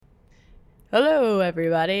Hello,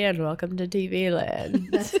 everybody, and welcome to TV Land.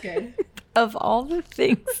 That's good. Of all the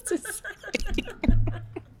things to say.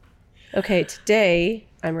 Okay, today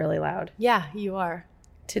I'm really loud. Yeah, you are.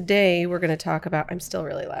 Today we're going to talk about, I'm still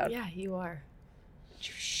really loud. Yeah, you are.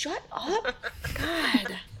 Shut up.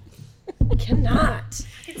 God. I cannot.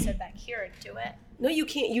 I can sit back here and do it. No, you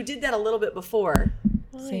can't. You did that a little bit before.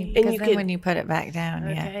 See, And because you then could- when you put it back down,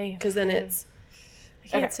 yeah. Okay. Because then it's, I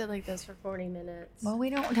can't Okay. sit like this for 40 minutes. Well, we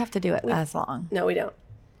don't have to do it as long. no, we don't.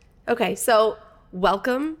 Okay, so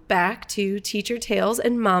welcome back to Teacher Tales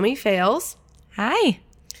and Mommy Fails. Hi.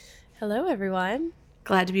 Hello, everyone.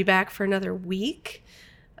 Glad to be back for another week.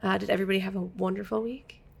 Did everybody have a wonderful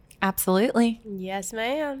week? Absolutely. Yes,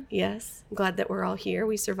 ma'am. Yes. I'm glad that we're all here.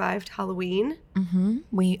 We survived Halloween. Mm-hmm.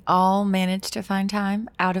 We all managed to find time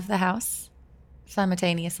out of the house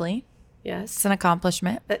simultaneously. Yes. It's an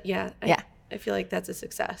accomplishment. Yeah. Yeah. I feel like that's a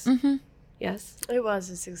success. Mm-hmm. Yes. It was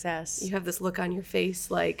a success. You have this look on your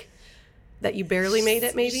face like that you barely made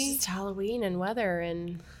it, maybe? It's Halloween and weather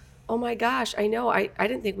and... Oh my gosh, I know. I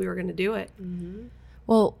didn't think we were going to do it.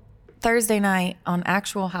 Well, Thursday night on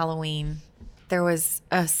actual Halloween, there was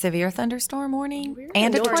a severe thunderstorm warning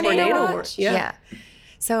and a No tornado, watch. watch. Yeah.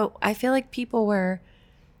 So I feel like people were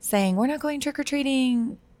saying, we're not going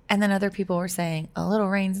trick-or-treating. And then other people were saying, a little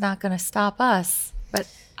rain's not going to stop us. But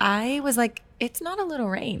I was like, it's not a little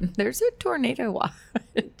rain. There's a tornado watch.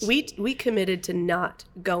 We committed to not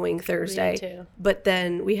going Thursday, too. but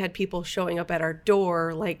then we had people showing up at our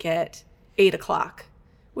door like at 8 o'clock,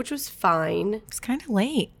 which was fine. It's kind of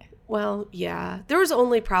late. Well, yeah. There was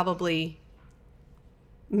only probably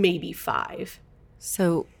maybe 5.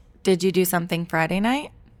 So did you do something Friday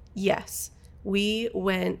night? Yes. We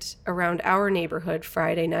went around our neighborhood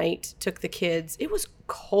Friday night, took the kids. It was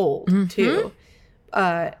cold, too.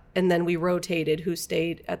 And then we rotated who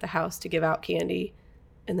stayed at the house to give out candy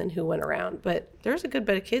and then who went around. But there's a good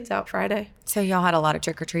bit of kids out Friday. So y'all had a lot of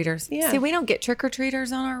trick-or-treaters. Yeah. See, we don't get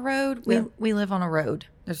trick-or-treaters on our road. We live on a road.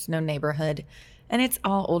 There's no neighborhood. And it's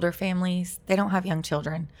all older families. They don't have young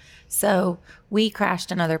children. So we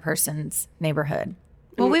crashed another person's neighborhood.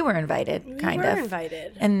 Well, we were invited, kind we were of.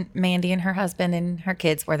 invited. And Mandy and her husband and her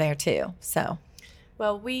kids were there too. So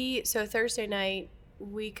Well, so Thursday night,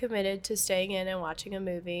 we committed to staying in and watching a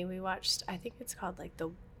movie. We watched, I think it's called like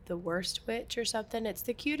The Worst Witch or something. It's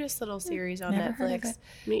the cutest little series on never heard of Netflix. it.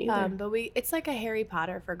 Me either. But it's like a Harry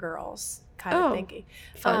Potter for girls kind Oh, of thinking.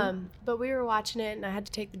 fun. But we were watching it and I had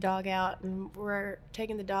to take the dog out and we're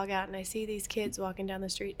taking the dog out and I see these kids walking down the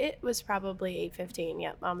street. It was probably 8:15.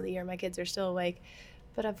 Yep, mom of the year. My kids are still awake.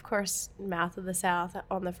 But of course, mouth of the South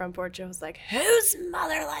on the front porch, I was like, whose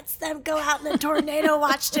mother lets them go out in the tornado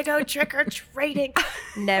watch to go trick or treating?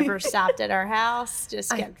 Never stopped at our house.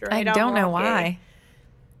 Just kept right on I don't know walking. why.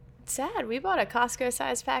 Sad. We bought a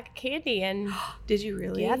Costco-sized pack of candy and Did you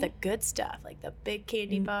really? yeah, the good stuff, like the big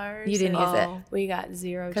candy bars. You didn't and use it. We got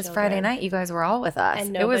 0 Because children. Friday night you guys were all with us.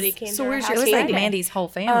 And It was- nobody came to so our where's house. It was like Friday. Mandy's whole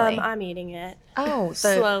family. I'm eating it oh,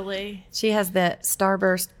 slowly. she has the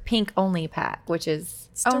Starburst pink only pack, which is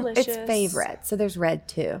It's it's delicious. favorite. So there's red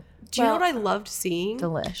too. Do you know what I loved seeing?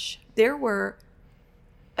 Delish. There were,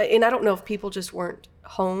 and I don't know if people just weren't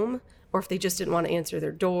home or if they just didn't want to answer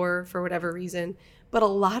their door for whatever reason, but a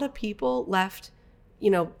lot of people left,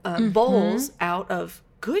 bowls out of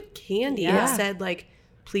good candy Yeah. that said like,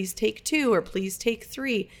 please take 2 or please take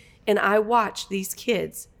 3. And I watched these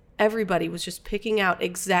kids. Everybody was just picking out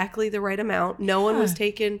exactly the right amount. No one was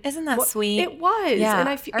taking. Isn't that what- sweet? It was. Yeah, And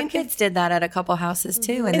I feel our kids did that at a couple houses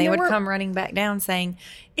too, and they there would were- come running back down saying,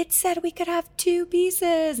 "It said we could have 2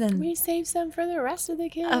 pieces," and We saved some for the rest of the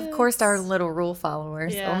kids. of course, our little rule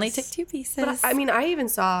followers only Yes. took 2 pieces. But I mean, I even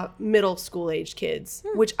saw middle school age kids,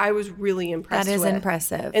 which I was really impressed that is with.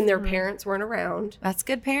 impressive, And their parents weren't around. that's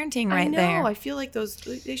good parenting right I know. there. I feel like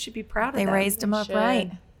they should be proud of They them. raised them up should.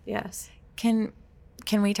 right. Yes.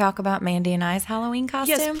 Can we talk about Mandy and I's Halloween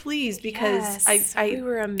costume? Yes, please, because Yes, we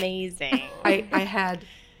were amazing. I had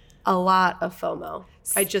a lot of FOMO.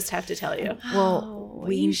 I just have to tell you. Well,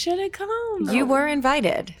 You should have come. you were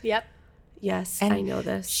invited. Yep. Yes, And I know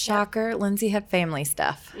this. Shocker, Lindsay had family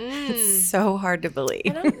stuff. It's so hard to believe.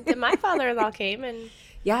 And my father-in-law came and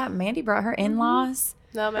Yeah, Mandy brought her in-laws.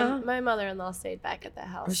 no, my mother-in-law stayed back at the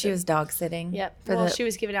house. Or she was dog sitting. Yep. For Well, the, she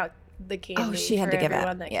was giving out the candy she had for to give out,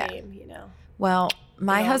 everyone that yeah. came, well,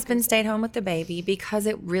 my all husband stayed home with the baby because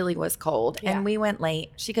it really was cold, Yeah. and we went late.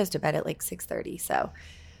 She goes to bed at like 6:30. So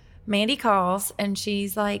Mandy calls and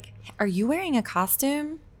she's like, "Are you wearing a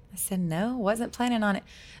costume?" I said, "No, wasn't planning on it."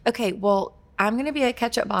 Okay, well, I'm going to be a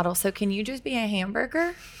ketchup bottle, so can you just be a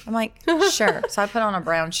hamburger? I'm like, sure. So I put on a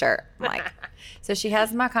brown shirt. I'm like, so she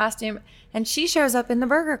has my costume, and she shows up in the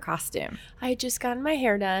burger costume. I had just gotten my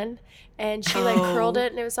hair done, and she like curled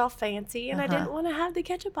it, and it was all fancy, and I didn't want to have the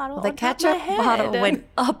ketchup bottle The on top of my ketchup head. bottle went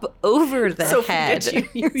up over the So head.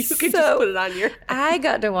 forget you could just So put it on your. I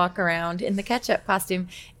got to walk around in the ketchup costume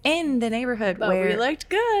in the neighborhood But where we looked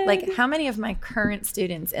good. like how many of my current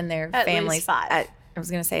students and their At least families 5. I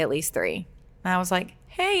was going to say at least 3. And I was like,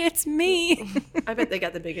 hey, it's me. I bet they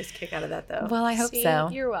got the biggest kick out of that though. Well, I hope See, so.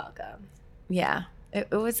 You're welcome. Yeah.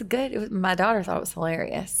 It was good. My daughter thought it was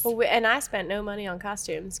hilarious. Well, and I spent no money on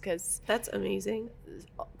costumes because That's amazing.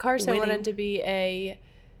 Carson Winning. wanted to be a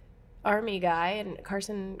army guy, and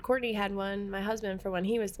Courtney had one, my husband, for when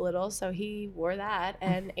he was little, so he wore that.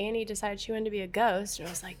 And Annie decided she wanted to be a ghost, and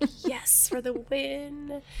I was like, yes, for the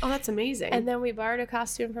win. Oh, that's amazing. And then we borrowed a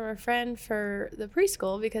costume from a friend for the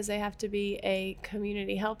preschool because they have to be a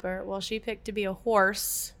community helper. Well, she picked to be a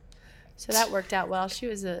horse, so that worked out well. She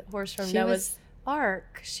was a horse from She Noah's was-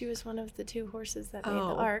 Ark. She was one of the 2 horses that made the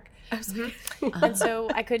Oh. Ark. I was like, And so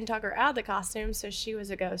I couldn't talk her out of the costume, so she was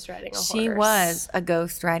a ghost riding a horse. She was a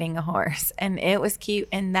ghost riding a horse, and it was cute.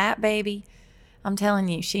 And that baby, I'm telling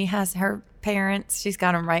you, she has her parents. She's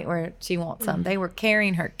got them right where she wants them. They were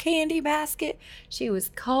carrying her candy basket. She was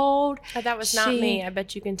cold. That was not me. I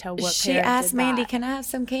bet you can tell what She parent asked did Mandy, that. "Can I have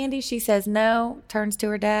some candy?" She says no. Turns to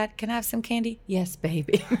her dad, "Can I have some candy?" "Yes,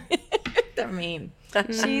 baby." I mean,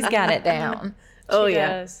 she's got it down. oh She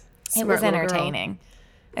yeah. does. It was Smart little girl. entertaining.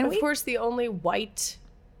 And Of we course, the only white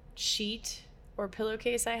sheet or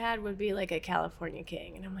pillowcase I had would be like a California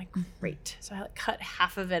King, and I'm like, great. So I like cut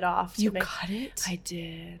half of it off. to You make- cut it? I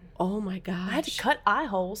did. Oh my gosh. I had to cut eye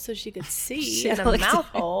holes so she could see, She and a looked- mouth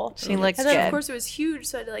hole. she looks And then good. of course it was huge,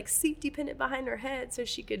 so I had to like safety pin it behind her head so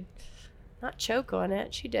she could not choke on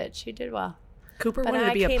it. She did. She did well. Cooper But wanted I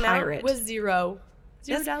to be a came pirate. out with $0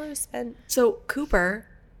 That's- spent. So Cooper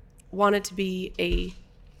wanted to be a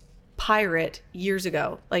pirate years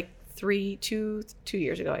ago, like two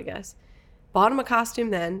years ago, I guess. Bought him a costume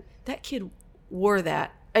then. That kid wore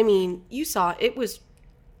that. I mean, you saw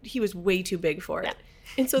he was way too big for it. Yeah.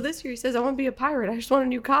 And so this year he says, I want to be a pirate. I just want a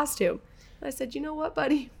new costume. And I said, you know what,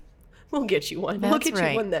 buddy? We'll get you one. We'll That's get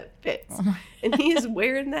right. you one that fits. And he is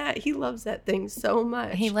wearing that. He loves that thing so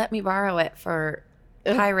much. he let me borrow it for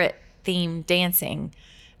pirate themed dancing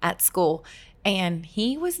at school, and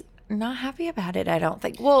he was not happy about it, I don't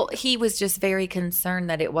think. Well, he was just very concerned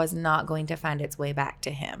that it was not going to find its way back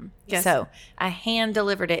to him. Yes. So I hand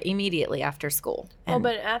delivered it immediately after school. Well, And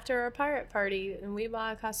but after our pirate party, and we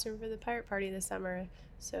bought a costume for the pirate party this summer,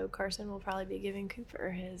 so Carson will probably be giving Cooper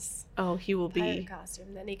his Oh, he will pirate be.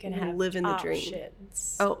 costume. Then he can have living the dream.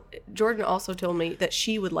 options. Oh, Jordan also told me that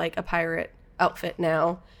she would like a pirate outfit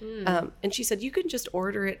now. And she said, you can just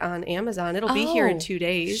order it on Amazon. It'll be here in Oh, 2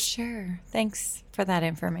 days. Sure. Thanks for that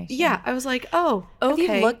information. Yeah. I was like, oh, Have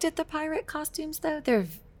okay. you looked at the pirate costumes though? They're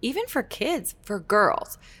even for kids, for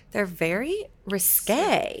girls, they're very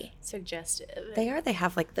risque. Suggestive. They are. They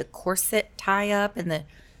have like the corset tie up and the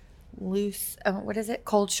loose, what is it?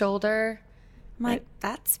 Cold shoulder. I'm like,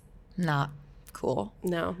 that's not cool.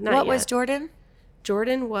 No, not What yet. was Jordan?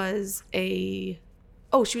 Jordan was she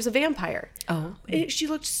was a vampire. Oh, She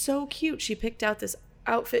looked so cute. She picked out this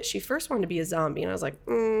outfit. She first wanted to be a zombie. And I was like,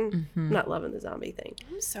 I'm not loving the zombie thing.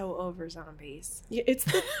 I'm so over zombies. Yeah,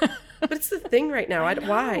 but it's the thing right now.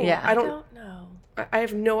 Why? Yeah. I I don't don't know. I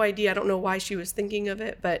have no idea. I don't know why she was thinking of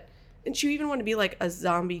it, but and she even wanted to be like a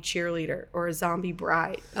zombie cheerleader or a zombie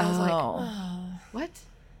bride. And I was like, oh. what?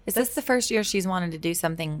 Is this the first year she's wanted to do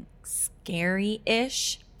something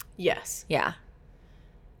scary-ish? Yes. Yeah.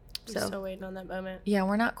 I'm So- still waiting on that moment. Yeah,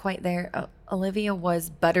 we're not quite there. Olivia was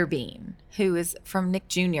Butterbean, who is from Nick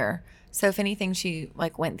Jr. So if anything, she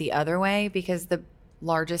like went the other way because the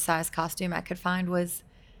largest size costume I could find was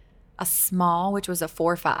a small, which was a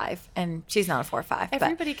 4-5, and she's not a 4-5.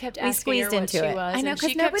 Everybody but kept we asking her squeezed what into she it. was. I know and because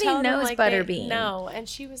she kept nobody telling them, knows like, Butterbean. No, and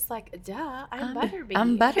she was like, "Duh, I'm Butterbean."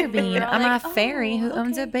 I'm Butterbean. And we were all I'm like, a fairy who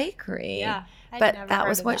owns a okay. bakery. Yeah, I'd but never that heard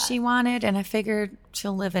was of what that. she wanted, and I figured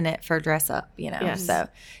she'll live in it for dress up, Yes. So,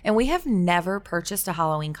 and we have never purchased a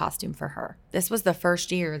Halloween costume for her. This was the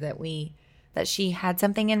first year that she had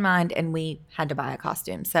something in mind, and we had to buy a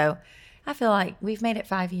costume. So, I feel like we've made it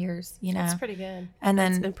 5 years. That's pretty good. And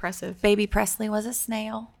It's then impressive. baby Presley was a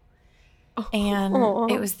snail, and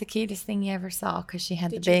it was the cutest thing you ever saw because she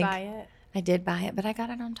had Did the big. you buy it? I did buy it, but I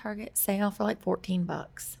got it on Target sale for like $14.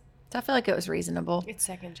 So I feel like it was reasonable. It's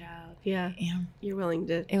second child. Yeah. Yeah. You're willing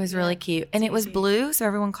to It was really cute. And it was easy. blue, so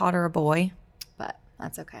everyone called her a boy. But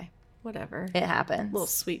that's okay. whatever. It happens. Little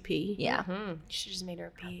sweet pea. Yeah. You should just made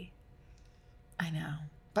her pee. I know.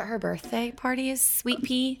 But her birthday party is sweet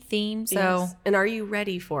pea themed. So, Yes. And are you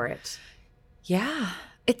ready for it? yeah,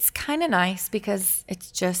 it's kind of nice because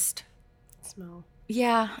it's just, Smell.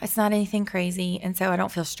 yeah, it's not anything crazy. And so I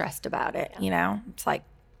don't feel stressed about it. You know, it's like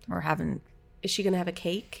we're having, Is she going to have a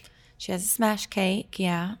cake? she has a smash cake.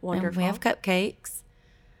 Yeah. Wonderful. And we have cupcakes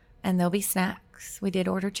and there'll be snacks. We did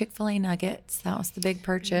order Chick-fil-A nuggets. That was the big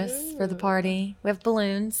purchase for the party. We have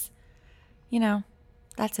balloons. You know,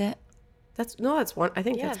 that's it. That's one. I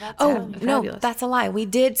think Yeah, that's that's Oh, fabulous. no, that's a lie. We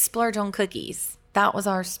did splurge on cookies. That was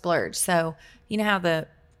our splurge. So, you know how the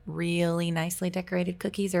really nicely decorated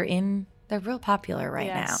cookies are in? They're real popular right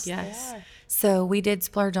Yes. now. Yes. Yeah. So, we did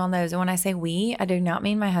splurge on those. And when I say we, I do not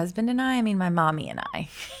mean my husband and I mean my mommy and I,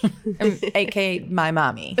 AKA my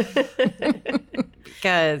mommy.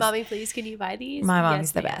 Because Mommy, please, can you buy these? my mommy's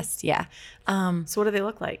Yes, the ma'am. best. Yeah. So what do they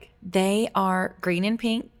look like? They are green and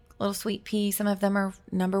pink, little sweet pea. Some of them are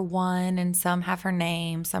number 1 and some have her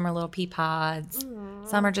name. Some are little pea pods.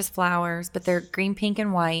 Some are just flowers, but they're green, pink,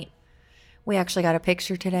 and white. We actually got a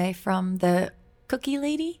picture today from the cookie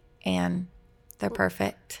lady and they're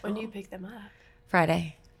perfect. When do you pick them up?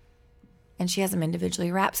 Friday. And she has them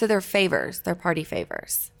individually wrapped. So they're favors. They're party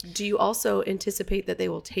favors. Do you also anticipate that they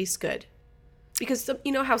will taste good? Because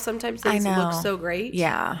you know how sometimes I things look know. so great?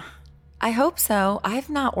 Yeah. I hope so. I've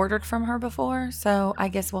not ordered from her before, so I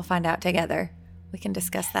guess we'll find out together. We can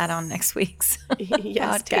discuss that on next week's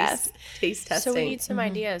Yes, podcast. taste testing. So we need some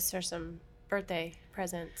ideas for some birthday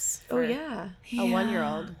presents. Oh for yeah. A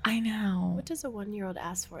 1-year-old. I know. What does a 1-year-old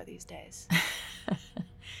ask for these days?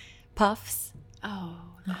 Puffs. Oh,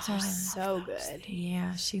 those I are love so good.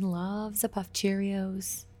 Yeah, she loves a Puff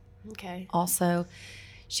Cheerios. Okay. Also,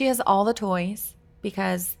 she has all the toys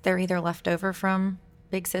because they're either left over from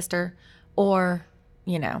Big Sister or,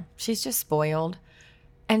 you know, she's just spoiled.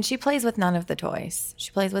 And she plays with none of the toys. She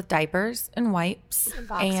plays with diapers and wipes And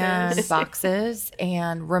boxes. and boxes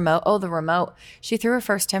and remote. Oh, the remote. She threw her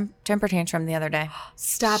first temper tantrum the other day.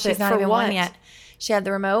 Stop She's it. not For even what? one yet. She had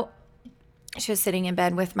the remote. She was sitting in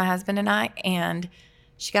bed with my husband and I, and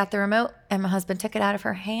she got the remote, and my husband took it out of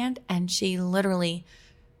her hand, and she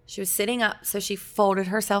was sitting up, so she folded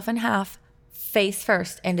herself in half, face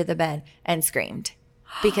first into the bed, and screamed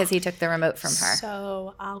because he took the remote from her.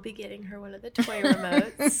 So I'll be getting her one of the toy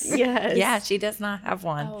remotes. Yes. Yeah, she does not have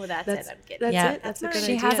one. Oh, that's That's- it. I'm getting that's Yeah. it. That's a mine. good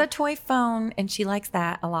She idea. has a toy phone, and she likes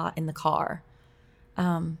that a lot in the car.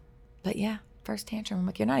 But yeah, first tantrum. I'm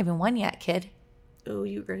like, you're not even one yet, kid. Oh,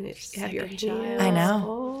 you're going to have your Second child. hands. I know.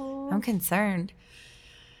 Oh. I'm concerned.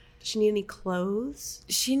 Does she need any clothes?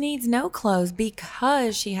 She needs no clothes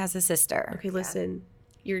because she has a sister. Okay, listen.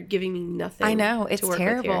 You're giving me nothing. I know. to It's work with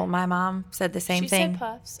terrible. here. My mom said the same She thing. said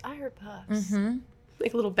puffs. I heard puffs. Hmm.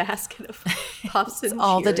 Like a little basket of puffs and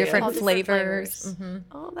All the Cheerios. different All different flavors. flavors. Hmm.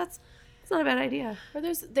 Oh, that's not a bad idea. Or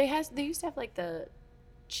they used to have like the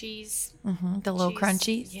cheese. The little cheese-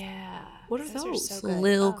 crunchies. Yeah. What are Those those? so good.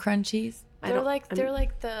 Little Oh. crunchies. They're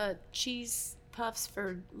like the cheese puffs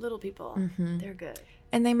for little people. They're good.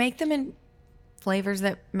 And they make them in flavors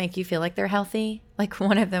that make you feel like they're healthy. Like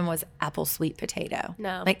one of them was apple sweet potato.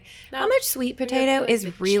 No. Like No. how much sweet We're potato gonna put is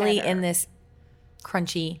the really cheddar. in this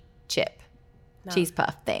crunchy chip No. cheese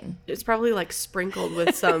puff thing? It's probably like sprinkled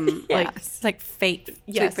with some It's like fake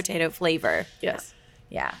Yes. sweet potato flavor. yes.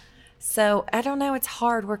 Yeah. So I don't know. It's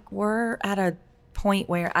hard. We're at a point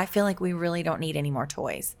where I feel like we really don't need any more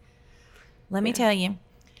toys. Let me tell you,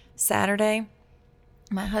 Saturday,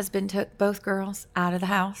 my husband took both girls out of the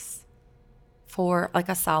house for like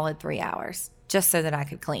a solid 3 hours just so that I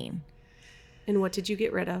could clean. And what did you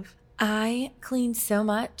get rid of? I cleaned so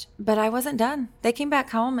much, but I wasn't done. They came back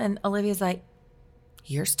home and Olivia's like,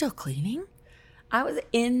 "You're still cleaning?" I was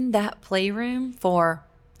in that playroom for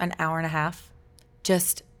an hour and a half,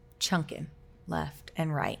 just chunking left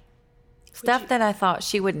and right. Stuff that I thought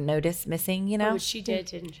she wouldn't notice missing, you know? Oh, she did,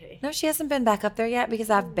 didn't she? No, she hasn't been back up there yet because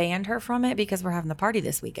I've banned her from it because we're having the party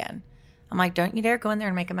this weekend. I'm like, don't you dare go in there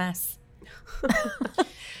and make a mess.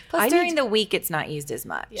 Plus, during the week, it's not used as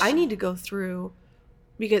much. I need to go through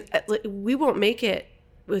because we won't make it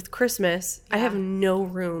with Christmas. I have no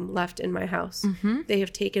room left in my house. They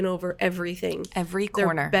have taken over everything. Every Their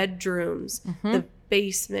corner. bedrooms, the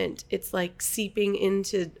basement. It's like seeping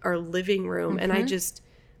into our living room. And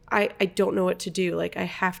I don't know what to do. Like I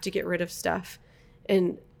have to get rid of stuff.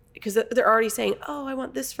 And because they're already saying, oh, I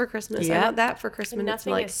want this for Christmas. I Yep. want that for Christmas. And And it's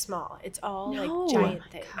nothing like, is small. It's all no, like giant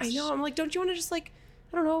things. I know. I'm like, don't you want to just like,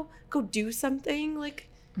 I don't know, go do something? Like,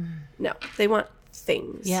 no, they want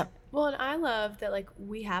things. Yep. Well, and I love that like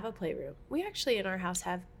we have a playroom. We actually in our house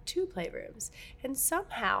have 2 playrooms. And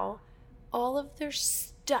somehow all of their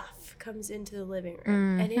stuff comes into the living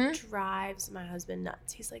room, and it drives my husband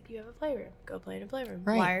nuts. He's like, you have a playroom. Go play in a playroom.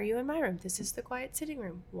 Right. Why are you in my room? This is the quiet sitting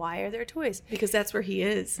room. Why are there toys? Because that's where he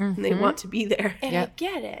is, and they want to be there. And Yep. I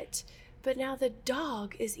get it. But now the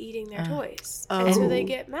dog is eating their toys. Oh. And so they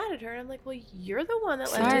get mad at her. And I'm like, well, you're the one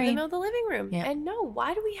that left it in Sorry. the middle of the living room. Yep. And no,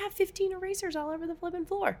 why do we have 15 erasers all over the flipping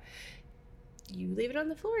floor? You leave it on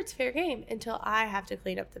the floor, it's fair game, until I have to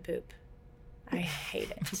clean up the poop. I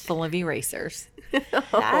hate it. Full of erasers.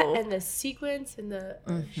 That and the sequins and the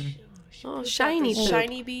shiny poop.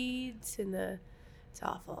 shiny beads and the, it's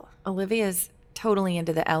awful. Olivia's totally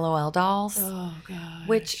into the LOL dolls, Oh, God.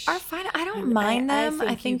 which are fine. I don't mind them.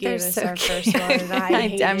 I think you they're gave us so our cute. first one, and I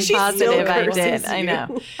hated I'm it. positive I curses did. I you.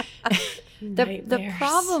 know. The Nightmares.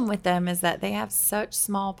 problem with them is that they have such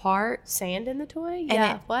small parts, Sand in the toy? and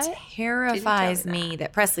Yeah. it What? terrifies Didn't tell me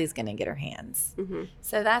that Presley's going to get her hands. Mhm.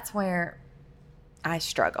 So that's where I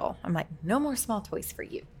struggle. I'm like, no more small toys for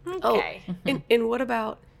you. Okay. And what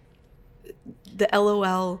about the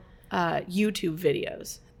LOL YouTube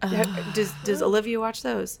videos? Does Olivia watch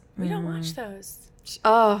those? We don't watch those.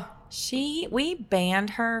 Oh, We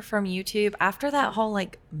banned her from YouTube after that whole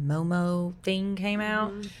like Momo thing came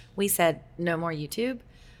out. We said no more YouTube,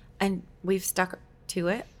 and we've stuck to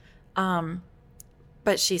it.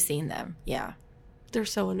 But she's seen them. Yeah, they're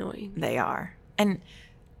so annoying. they are. And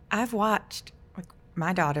I've watched like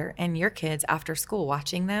my daughter and your kids after school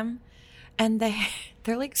watching them, and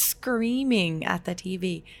they're like screaming at the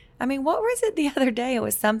TV. I mean, what was it the other day? It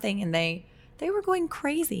was something, and they were going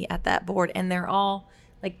crazy at that board, and they're all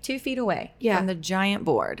like 2 feet away from the giant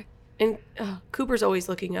board. And Cooper's always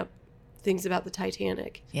looking up things about the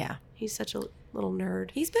Titanic. Yeah. He's such a little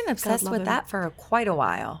nerd. He's been obsessed love with him. that for quite a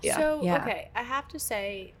while. Yeah. So, Yeah. okay, I have to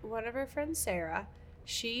say, one of her friends, Sarah,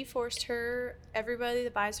 she forced everybody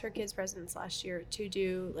that buys her kids presents last year to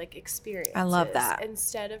do like experiences. I love that.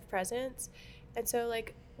 Instead of presents. And so,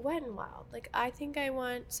 like, Wet n Wild. Like, I think I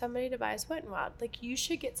want somebody to buy us Wet n Wild. Like, you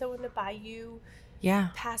should get someone to buy you Yeah.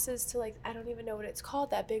 passes to, like, I don't even know what it's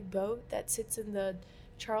called, that big boat that sits in the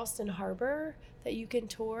Charleston Harbor that you can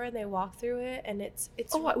tour, and they walk through it, and it's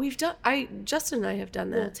We've done. Justin and I have done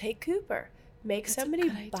we'll that. take Cooper. Make That's a somebody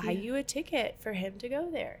good buy idea. you a ticket for him to go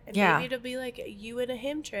there. And Yeah. maybe it'll be like you and a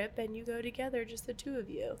him trip, and you go together, just the two of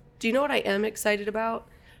you. Do you know what I am excited about?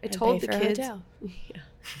 I And told pay the for a kids. hotel. Yeah.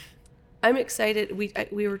 I'm excited.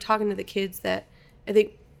 We were talking to the kids that I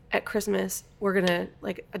think at Christmas we're gonna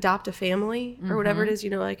like adopt a family or whatever it is,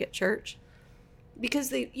 like at church,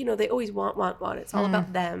 because they always want. It's all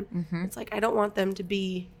about them. It's like I don't want them to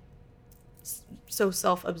be so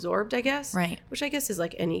self-absorbed, I guess. Right. Which I guess is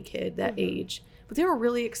like any kid that age. But they were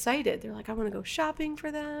really excited. They're like, I want to go shopping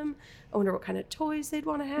for them. I wonder what kind of toys they'd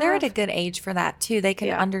want to have. They're at a good age for that too. They can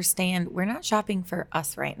Yeah. understand we're not shopping for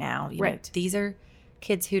us right now. You know, Right. these are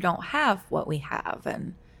kids who don't have what we have.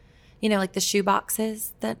 And, like the shoe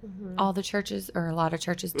boxes that all the churches or a lot of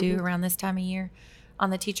churches do around this time of year. On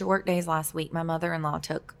the teacher work days last week, my mother-in-law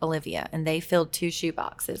took Olivia and they filled 2 shoe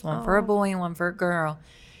boxes, one for a boy and one for a girl.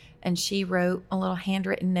 And she wrote a little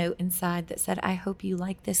handwritten note inside that said, I hope you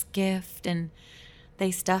like this gift. And they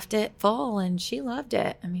stuffed it full and she loved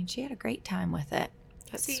it. I mean, she had a great time with it.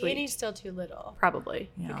 That's See, sweet. Annie's still too little. Probably.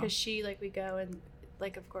 Yeah. Because she, like, we go and,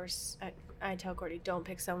 like, of course, I tell Cordy, don't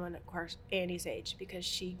pick someone at course Annie's age because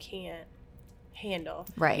she can't handle.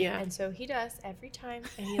 Right. Yeah. And so he does every time,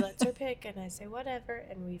 and he lets her pick, and I say whatever,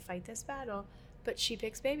 and we fight this battle. But she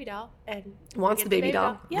picks baby doll and we Wants get the baby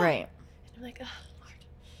doll. Yeah. Right. And I'm like, oh Lord.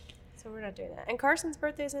 So we're not doing that. And Carson's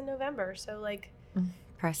birthday's in November, so like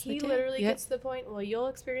Presley he did. literally Yep. gets to the point. Well, you'll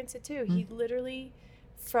experience it too. He literally,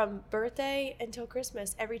 from birthday until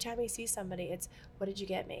Christmas, every time he sees somebody, it's what did you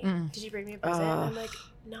get me? Did you bring me a present? And I'm like,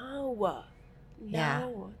 no. Yeah.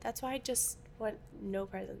 That's why I just want no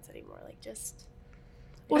presents anymore. Like just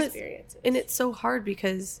Well, experiences. And it's so hard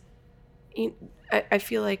because I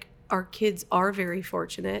feel like our kids are very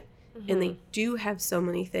fortunate and they do have so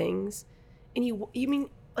many things. And you mean,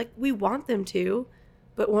 like, we want them to,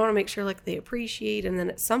 but we want to make sure, like, they appreciate. And then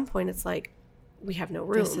at some point, it's like, we have no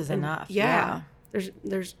room. This is And enough. Yeah.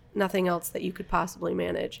 There's nothing else that you could possibly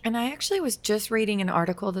manage. And I actually was just reading an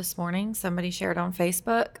article this morning. Somebody shared on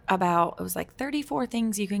Facebook about, it was like 34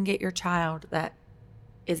 things you can get your child that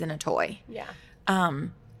isn't a toy. Yeah.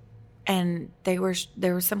 And there was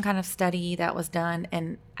some kind of study that was done,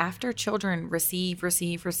 and after children receive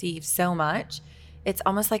so much, it's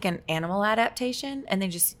almost like an animal adaptation, and they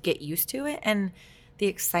just get used to it. And the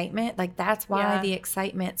excitement, like that's why Yeah. the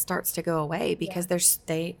excitement starts to go away because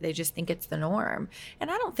they just think it's the norm. And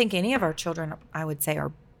I don't think any of our children, I would say,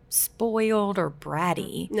 are spoiled or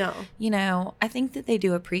bratty. No. You know, I think that they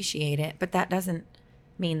do appreciate it, but that doesn't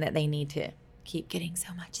mean that they need to keep getting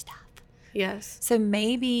so much stuff. Yes. So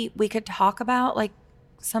maybe we could talk about like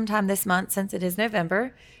sometime this month, since it is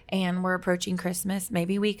November and we're approaching Christmas,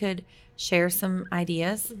 maybe we could share some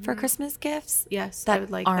ideas for Christmas gifts. Yes. That I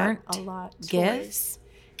would like aren't that a lot. gifts.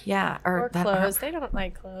 Yeah. Or that clothes. aren't- They don't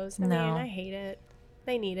like clothes. I No. mean, I hate it.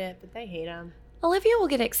 They need it, but they hate them. Olivia will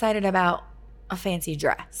get excited about a fancy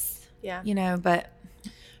dress, Yeah. you know, but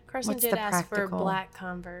Carson what's did the ask practical- for black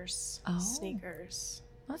Converse Oh. sneakers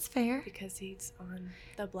that's fair. because he's on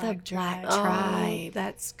the black black tribe. Oh, tribe.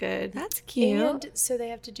 that's good. That's cute. And so they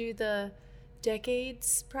have to do the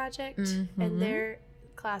Decades project, Mhm. and their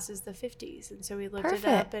class is the 50s. And so we looked it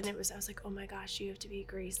up, and I was like, oh my gosh, you have to be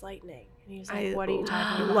Grease Lightning. And he was like, what are you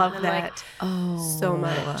talking about? love And I'm like, that Oh, so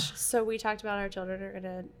much. so we talked about our children are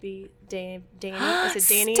gonna be Danny. Is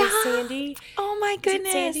it Danny Stop. and Sandy? Oh my Is it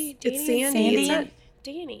goodness. Sandy? It's Danny and Sandy. It's not Sandy?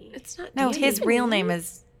 Danny. It's not. No, Danny. his real name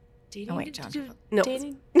is. Danny. Oh, wait, John. No.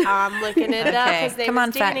 Danny. I'm looking it up. Okay, His name come is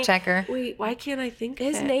on, Danny. fact checker. Wait, why can't I think of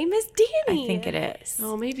His it? name is Danny. I think it is.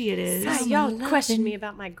 Oh, maybe it is. God, Some y'all loving question me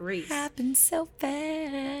about my Grease. Happened so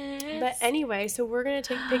fast. But anyway, so we're gonna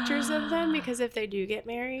take pictures of them because if they do get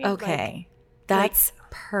married, Okay, that's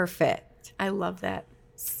perfect. I love that.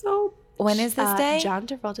 So. When is this day? John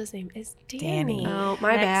Travolta's name is Danny. Danny. Oh,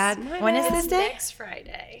 my bad. When is this day? Next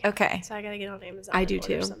Friday. Okay, So I gotta get on Amazon. I and do order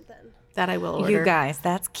too. Something. That I will order. you guys,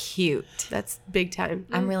 that's cute. That's big time.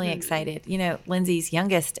 I'm really excited. You know, Lindsay's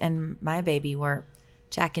youngest and my baby were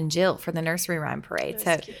Jack and Jill for the nursery rhyme parade. That's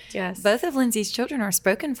So cute. Yes. both of Lindsay's children are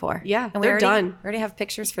spoken for. Yeah, and they're already, done. We already have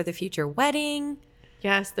pictures for the future wedding.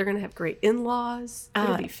 Yes, they're gonna have great in-laws.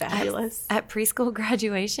 It'll be fabulous. At preschool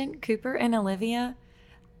graduation, Cooper and Olivia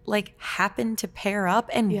like happened to pair up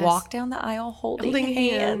and Yes. walk down the aisle holding Holding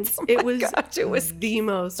hands. Oh it my was gosh, it was the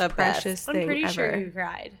most the best. precious I'm thing pretty ever. sure you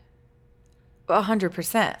cried.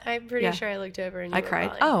 100%. I'm pretty Yeah. sure I looked over and I you were cried.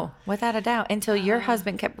 bawling. Oh, without a doubt. Until your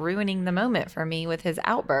husband kept ruining the moment for me with his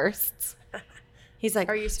outbursts. He's like,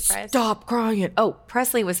 Are you surprised? Stop crying. Oh,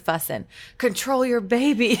 Presley was fussing. Control your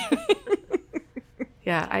baby.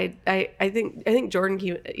 Yeah, I think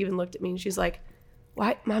Jordan even looked at me and she's like,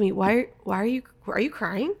 "Why, mommy? Why are you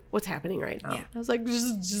crying? What's happening right now?" Yeah. I was like,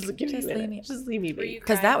 "Just give me a Just leave minute. me- Just leave me Were be." you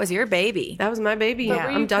Because that was your baby. That was my baby. But Yeah,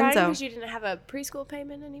 were you I'm done. crying So, because you didn't have a preschool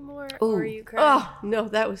payment anymore? Ooh. Or were you crying? oh no,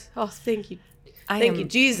 that was thank you, I thank am you,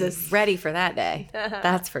 Jesus. ready for that day.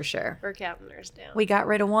 That's for sure. We're counting ours down. We got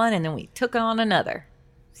rid of one and then we took on another.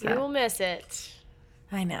 You will miss it.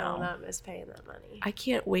 I I will know. not miss paying that money. I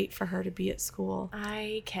can't wait for her to be at school.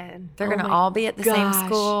 I can. They're Oh going to my all be at the same gosh.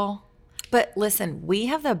 school. But listen, we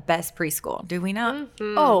have the best preschool, do we not?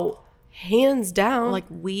 Oh, hands down. Like,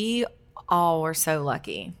 we all were so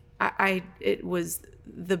lucky. it was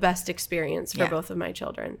the best experience for Yeah. both of my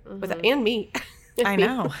children, and me. I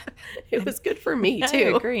know. It was good for me I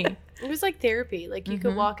too. agree. It was like therapy. Like you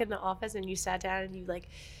could walk in the office and you sat down and you like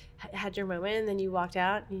had your moment and then you walked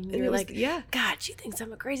out and you And were it was- like, yeah. God, she thinks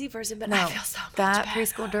I'm a crazy person, but No, I feel so much that better.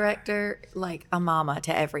 preschool director, like a mama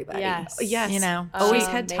to everybody. Yes. Yes. You know, Always Oh,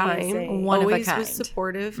 had time. amazing. One of a always kind. was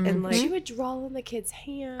supportive and like She would draw on the kid's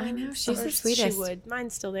hands. I know, she's Or the sweetest. She would.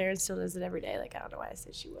 Mine's still there and still does it every day. Like I don't know why I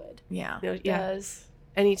said she would. Yeah. you know, yeah. Does.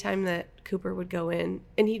 Anytime that Cooper would go in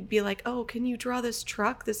and he'd be like, "Oh, can you draw this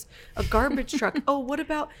truck? A garbage truck? Oh, what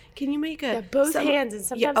about? Can you make a Yeah, both some-" hands and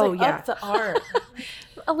sometimes oh, like yeah. up the arm.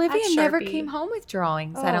 Olivia That's never Sharpie. came home with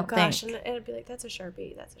drawings, Oh I don't gosh, think. and it'd be like, that's a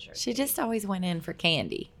Sharpie. That's a Sharpie. She just always went in for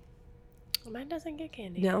candy. Well, mine doesn't get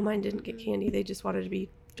candy. No, mine didn't get candy. They just wanted to be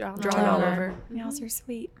Drawn drawn all over. Y'all are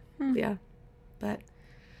sweet. Yeah, but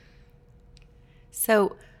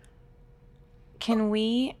So, can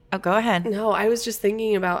we? Oh, go ahead. no, I was just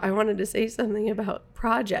thinking about. I wanted to say something about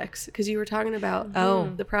projects because you were talking about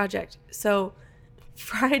the project. So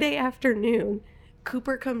Friday afternoon,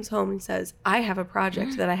 Cooper comes home and says, "I have a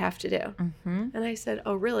project that I have to do." Mm-hmm. And I said,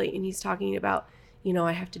 "Oh, really?" And he's talking about,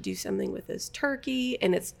 I have to do something with this turkey,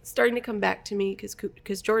 and it's starting to come back to me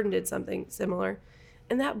because Jordan did something similar.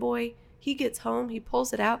 And that boy, he gets home, he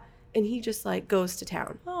pulls it out, and he just like goes to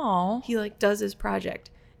town. Oh, He like does his project,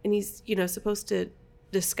 and he's supposed to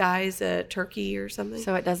disguise a turkey or something.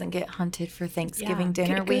 so it doesn't get hunted for Thanksgiving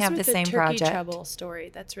dinner. It We goes have the with same turkey project. trouble story.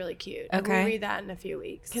 That's really cute. Okay. We'll read that in a few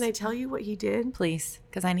weeks. Can I tell you what he did? Please,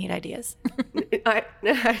 because I need ideas. It's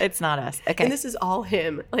It's not us. Okay. and this is all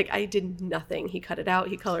him. Like I did nothing. He cut it out.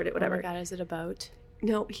 He colored it. Oh Whatever. my God, is it a boat?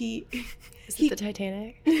 No, he. Is he it the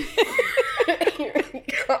Titanic?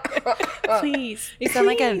 Please. you sound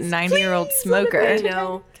like a 90-year-old smoker. I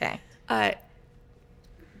know. Okay.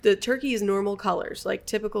 The turkey is normal colors, like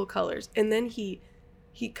typical colors, and then he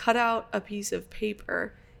he cut out a piece of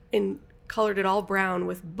paper and colored it all brown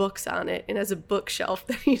with books on it, and has a bookshelf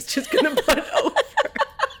that he's just going to put over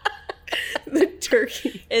the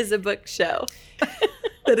turkey. Is a bookshelf.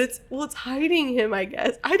 That it's hiding him, I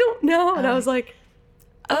guess. I don't know. And I was like,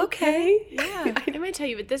 okay. Yeah. I'm going to tell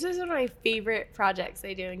you, but this is one of my favorite projects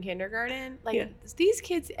they do in kindergarten. Like, these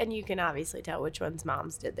kids, and you can obviously tell which one's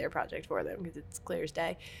moms did their project for them because it's clear as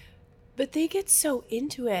day. But they get so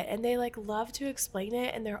into it, and they, like, love to explain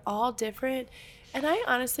it, and they're all different. And I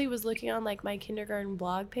honestly was looking on, like, my kindergarten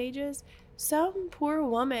blog pages. Some poor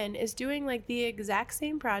woman is doing, like, the exact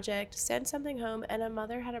same project, sent something home, and a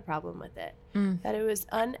mother had a problem with it. That it was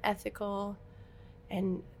unethical,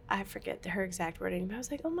 and I forget her exact wording, but I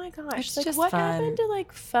was like, oh my gosh, It's like, just what fun. happened to,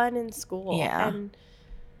 like, fun in school? Yeah. And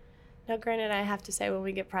now, granted, I have to say, when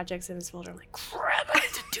we get projects in this folder, I'm like, crap, I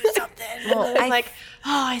have to do something. Well, and I'm like,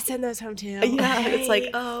 oh, I send those home too. Yeah, it's like,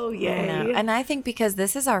 oh, I yay. know. And I think because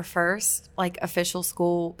this is our first like official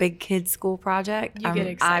school, big kids school project, You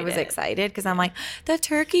get I was excited. excited because I'm like, the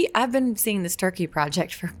turkey, I've been seeing this turkey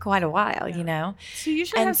project for quite a while, you know? So you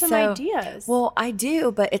should And have some so- ideas. Well, I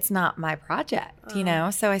do, but it's not my project, you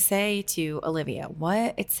know? So I say to Olivia,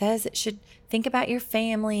 what it says it should think about your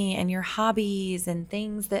family and your hobbies and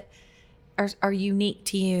things that are unique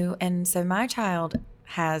to you. And so my child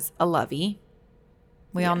has a Lovey.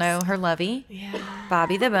 We all know her Lovey. yeah.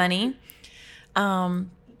 Bobby the bunny.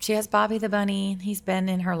 She has Bobby the bunny. He's been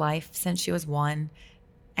in her life since she was 1,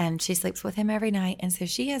 and she sleeps with him every night. And so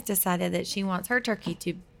she has decided that she wants her turkey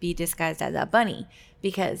to be disguised as a bunny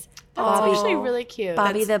because That's Bobby, actually really cute.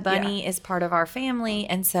 Bobby the bunny is part of our family,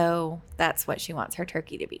 and so that's what she wants her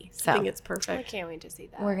turkey to be. I So think it's I perfect. can't wait to see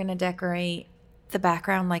that. we're gonna decorate the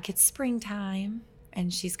background like it's springtime,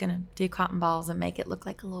 and she's gonna do cotton balls and make it look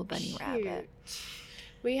like a little bunny rabbit.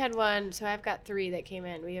 We had one, so I've got 3 that came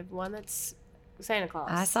in. We have one that's Santa Claus.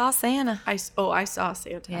 I saw Santa. I saw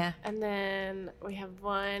Santa. Yeah, And then we have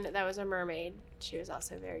one that was a mermaid. She was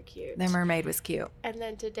also very cute. the mermaid was cute. And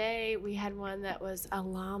then today we had one that was a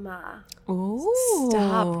llama. Ooh,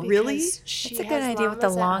 Stop. really? because She That's a good has idea with the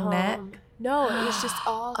llamas at long neck. home. No, it was just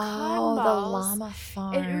all cotton Oh, the balls. llama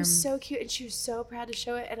farm. And it was so cute, and she was so proud to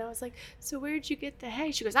show it. And I was like, "So where'd you get the hay?"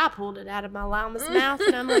 She goes, "I pulled it out of my llama's mouth."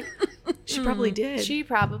 And I'm like, She probably did. "She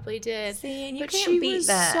probably did." See, and you But can't she beat was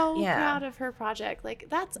that. so Yeah. proud of her project. Like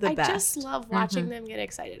that's The I just best. love watching them get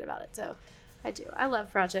excited about it. So I do. I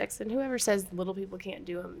love projects, and whoever says little people can't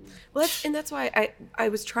do them, Well, that's why I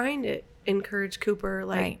was trying to encourage Cooper,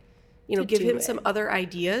 like, Right. you know, To give do him it. some other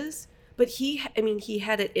ideas. But he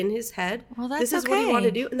had it in his head. Well, that's this is what he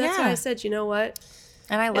wanted to okay. do. And that's why Yeah. I said, you know what?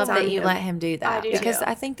 And I love It's that on you him. let him do that I do because too.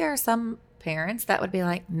 I think there are some parents that would be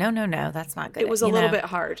like, no, that's not good. It was a you little know? bit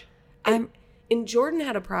hard. I'm And Jordan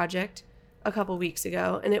had a project a couple weeks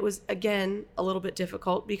ago, and it was, again, a little bit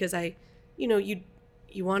difficult because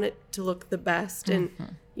you want it to look the best and,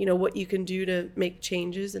 you know, what you can do to make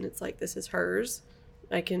changes. And it's like, this is hers.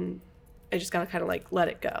 I just got to kind of like let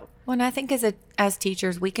it go. Well, and I think as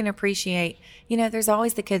teachers, we can appreciate, there's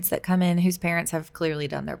always the kids that come in whose parents have clearly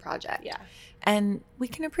done their project. yeah, And we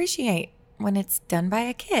can appreciate when it's done by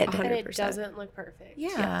a kid. 100%. and it doesn't look perfect. Yeah,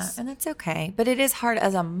 Yes. and that's okay. But it is hard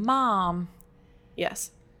as a mom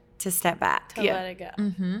Yes. to step back. To Yeah. let it go.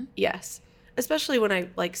 Mm-hmm. Yes. Especially when I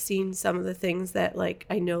like seen some of the things that like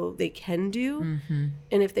I know they can do. Mm-hmm.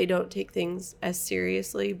 And if they don't take things as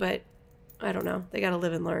seriously, but I don't know. They got to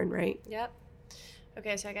live and learn, right? Yep.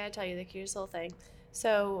 Okay, so I gotta tell you the cutest little thing.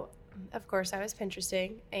 So, of course, I was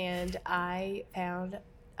Pinteresting, and I found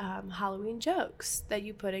Halloween jokes that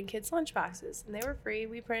you put in kids' lunchboxes, and they were free.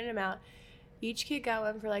 We printed them out. Each kid got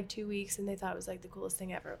one for like 2 weeks, and they thought it was like the coolest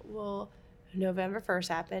thing ever. Well, November 1st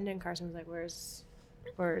happened, and Carson was like, "Where's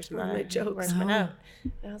my jokes?" Where's my Oh. note?"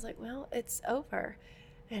 And I was like, "Well, it's over."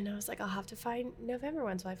 And I was like, "I'll have to find November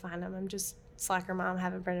ones. So I find them. I'm just slacker mom,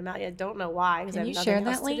 haven't printed them out yet. Don't know why. 'Cause I Can have you nothing share else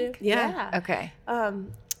that to link? do. Yeah. Okay.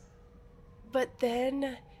 But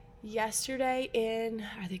then yesterday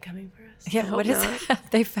are they coming for us? Yeah, what is it?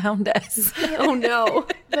 They found us. Oh no.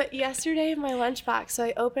 But yesterday in my lunchbox, so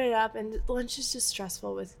I open it up, and lunch is just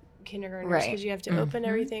stressful with kindergartners Right. because you have to open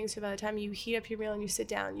everything. So by the time you heat up your meal and you sit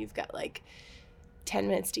down, you've got like 10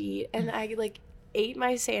 minutes to eat. And I like ate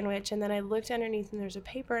my sandwich, and then I looked underneath, and there's a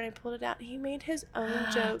paper, and I pulled it out. He made his own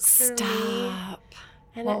joke for me. Stop.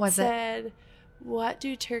 And What it was it? said, "What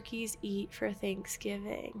do turkeys eat for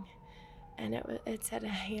Thanksgiving?" and it said a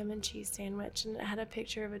ham and cheese sandwich, and it had a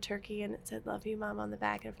picture of a turkey, and it said "Love you, Mom" on the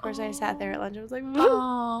back. And of course, I sat there at lunch. I was like, "Woo."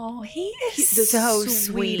 Oh, he is The so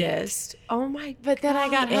sweetest. Oh my! But then I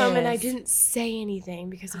got home and I Yes. didn't say anything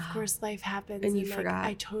because, of course, life happens. And you like, forgot.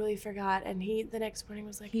 I totally forgot. And he the next morning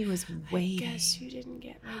was like, He was I waiting. guess you didn't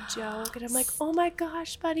get my joke. And I'm like, oh my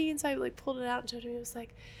gosh, buddy. And so I like pulled it out and showed him. He was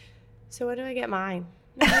like, so when do I get mine?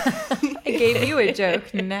 I gave you a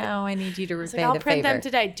joke. Now I need you to I was repay like, I'll the print favor. them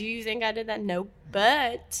today. Do you think I did that? No,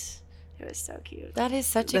 but it was so cute. That is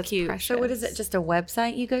such a That's cute. So what is it? precious. Just a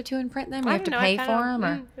website you go to and print them? You I have to don't know, I pay for kinda- them,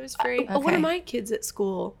 or it was free. One Okay. of my kids at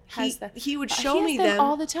school, Has them. he would He show has me them them.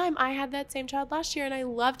 all the time. I had that same child last year, and I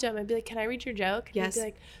loved him. I'd be like, "Can I read your joke?" And Yes. He'd be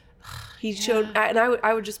like, He showed, and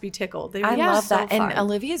I would just be tickled. They were I Yeah, love so that. fun. And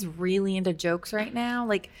Olivia's really into jokes right now.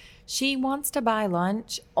 Like she wants to buy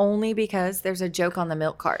lunch only because there's a joke on the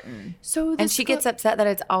milk carton, "So," and she gets upset that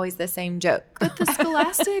it's always the same joke. But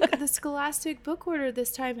the Scholastic book order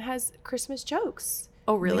this time has Christmas jokes.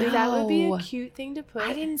 Oh, really? No. That would be a No. cute thing to put.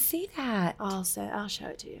 I didn't see that. I'll show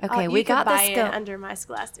it to you. Okay, you we can got the buy it Schol- under my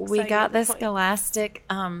Scholastic. We site got at the point. Scholastic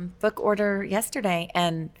book order yesterday,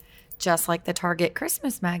 and just like the Target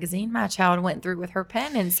Christmas magazine, my child went through with her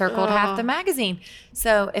pen and circled half the magazine.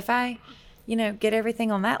 So if I, get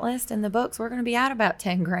everything on that list and the books, we're going to be out about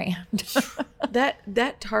 10 grand.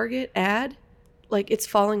 That Target ad, like it's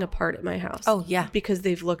falling apart at my house. Oh, yeah. because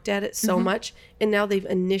they've looked at it so much, and now they've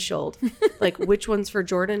initialed like which one's for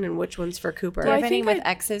Jordan and which one's for Cooper. Do you have I any think with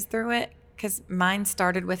X's through it? Because mine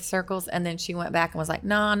started with circles, and then she went back and was like,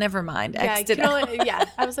 "Nah, never mind." Yeah, X'd it out.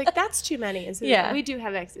 I was like, that's too many. And so Yeah. we do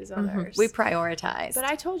have X's on ours. We prioritize. But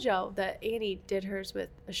I told y'all that Annie did hers with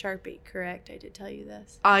a Sharpie, correct? I did tell you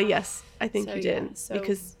this. Yes, I think So, you yeah, did so-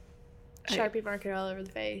 because Sharpie marker all over the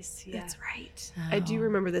face. Yeah. that's right. I do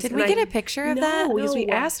remember this. Did and we I- get a picture of no, that? because we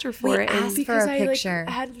No. asked her for We it. and asked Because for a I picture.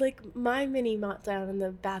 had my mini meltdown in the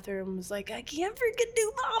bathroom. Was like, I can't freaking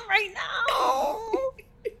do Mom right now.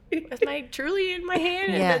 With my truly in my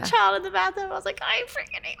hand Yeah. and the child in the bathroom. I was like, I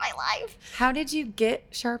freaking hate my life. How did you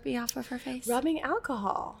get Sharpie off of her face? Rubbing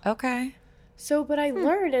alcohol. Okay. So, but I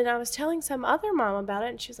learned, and I was telling some other mom about it,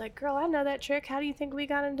 and she was like, girl, I know that trick. How do you think we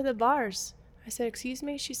got into the bars? I said, excuse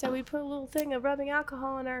me? She said, we put a little thing of rubbing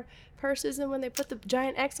alcohol in our purses, and when they put the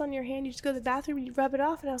giant X on your hand, you just go to the bathroom and you rub it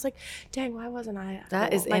off. And I was like, dang, why wasn't I?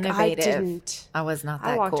 That is like, innovative. I didn't. I was not that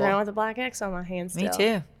I walked cool. around with a black X on my hand still. Me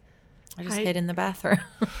too. I just I- hid in the bathroom.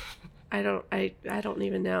 I don't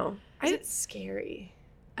even know. It's scary.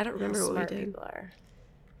 I don't remember how what we smart did. people are.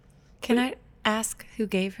 Can I ask who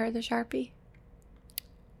gave her the Sharpie?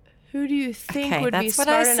 Who do you think Okay, would be that's what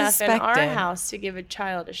I smart enough in our suspected. house to give a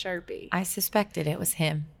child a Sharpie? I suspected it was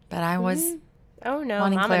him, but I was Oh no,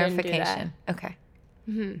 wanting Mama didn't do clarification. Okay.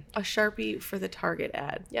 A Sharpie for the Target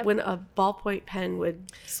ad. Yep. When a ballpoint pen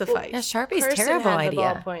would suffice. Yeah, Sharpie's Person terrible had the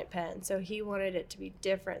idea. ballpoint pen, so he wanted it to be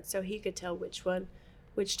different, so he could tell which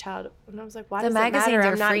child. And I was like, why The does it matter? magazines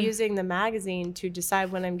are I'm not free. using the magazine to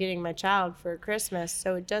decide when I'm getting my child for Christmas,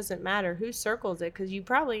 so it doesn't matter who circles it because you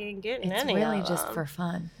probably ain't getting It's any. really of just them. for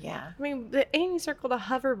fun. Yeah. I mean, Amy circled a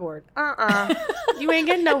hoverboard. You ain't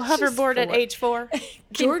getting no hoverboard at four. age 4.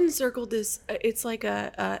 Jordan circled this. It's like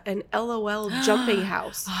an LOL jumping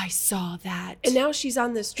house, I saw that. and now she's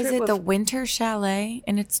on this trip. Is it with, the Winter Chalet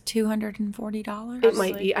and it's $240? It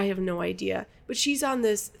might be. I have no idea. But she's on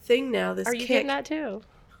this thing now. This Are you kick getting that too?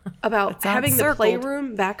 about It's not having the circled.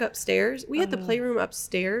 playroom back upstairs. We had the playroom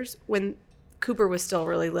upstairs when Cooper was still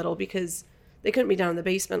really little because they couldn't be down in the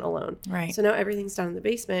basement alone. Right. So now everything's down in the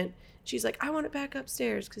basement. She's like, I want it back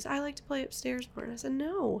upstairs because I like to play upstairs more. And I said,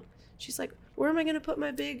 no. She's like, where am I going to put my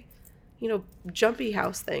big, jumpy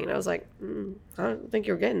house thing? And I was like, I don't think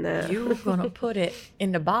you're getting that. You're going to put it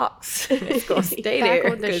in the box. And it's going to stay Back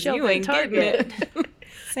there on the because shelf you at ain't getting it.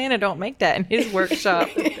 Santa don't make that in his workshop.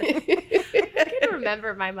 I can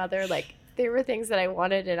remember my mother, like, there were things that I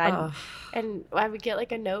wanted, and I would get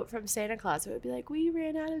like a note from Santa Claus. It would be like, we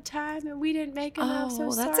ran out of time and we didn't make enough. So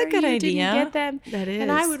Oh, that's a sorry good you idea. Didn't get them. That is. And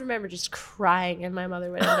I would remember just crying, and my mother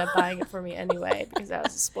would end up buying it for me anyway because I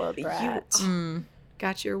was a spoiled brat.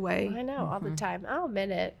 Got your way. I know all the time. I'll admit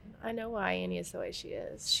it. I know why Annie is the way she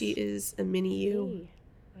is. She is a mini you. Me.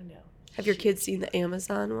 I know. Have your kids seen the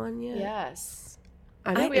Amazon one yet? Yes.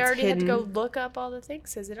 I know We it's already had to go hidden. look up all the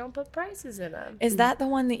things because they don't put prices in them. Is that the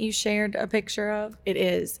one that you shared a picture of? It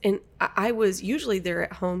is. And I was usually there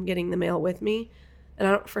at home getting the mail with me.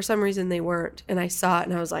 And for some reason they weren't. And I saw it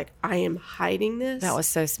and I was like, I am hiding this. That was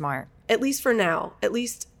so smart. At least for now. At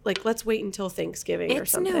least, let's wait until Thanksgiving or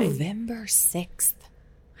It's something. November 6th.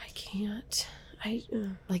 I can't.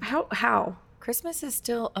 How? Christmas is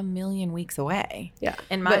still a million weeks away. Yeah.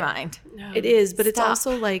 In my But mind. No. It is, but it's Stop.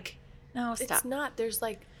 also like No, stop. It's not. There's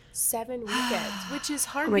like 7 weekends, which is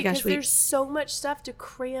hard Oh my because gosh, wait. there's so much stuff to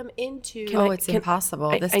cram into. It's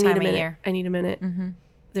impossible this I need time a of minute. year. I need a minute. Mm-hmm.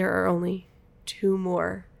 There are only 2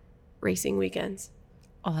 more racing weekends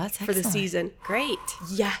Oh, that's for the excellent. season. Great.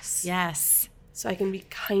 Yes. Yes. So I can be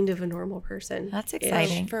kind of a normal person. That's Ish.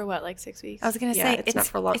 exciting. For what, like 6 weeks? I was going to Yeah, say, it's not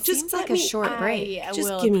for long. It Just seems let like a me- short break. I Just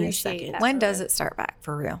will give me a appreciate second. that When for does her. it start back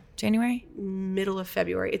for real? January? Middle of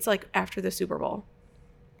February. It's like after the Super Bowl.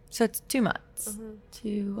 So it's 2 months. A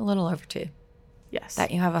little over 2. Yes.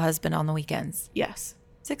 That you have a husband on the weekends. Yes.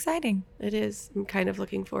 It's exciting. It is. I'm kind of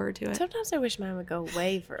looking forward to it. Sometimes I wish mine would go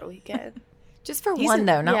away for a weekend. Just for He's one, in-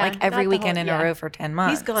 though. Not yeah, like every not the weekend whole- in yeah. a row for 10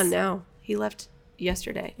 months. He's gone now. He left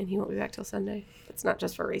yesterday, and he won't be back till Sunday. It's not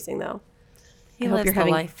just for racing, though. He I hope lives you're the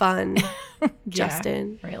having life. fun, Yeah,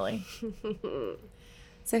 Justin. really.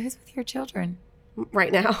 So who's with your children?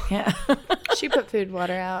 Right now. Yeah. She put food and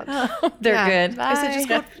water out. They're Yeah. good. I said,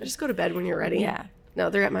 Bye. just go to bed when you're ready. Yeah. No,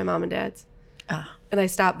 they're at my mom and dad's. Ah. And I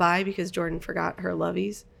stopped by because Jordan forgot her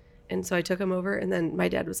lovies. And so I took him over. And then my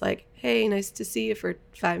dad was like, hey, nice to see you for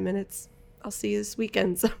 5 minutes. I'll see you this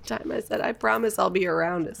weekend sometime. I said, I promise I'll be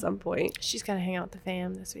around at some point. She's gonna hang out with the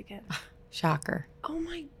fam this weekend. Shocker. Oh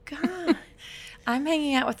my God. I'm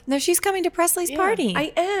hanging out with. No, she's coming to Presley's Yeah, party.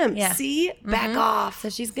 I am. Yeah. See? Back Mhm. off. So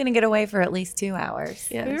she's going to get away for at least 2 hours.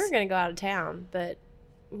 Yes. We were gonna go out of town, but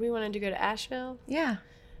we wanted to go to Asheville. Yeah.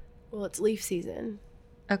 Well, it's leaf season,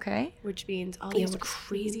 Okay. which means all Yeah, these what's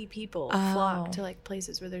crazy people Oh. flock to like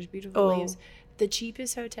places where there's beautiful Oh. leaves. The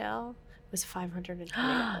cheapest hotel was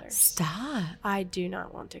 $520. Stop. I do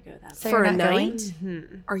not want to go that So far. For you're a not going? night?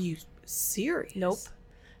 Mm-hmm. Are you serious? Nope.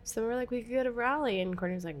 So we're like, we could go to Raleigh, and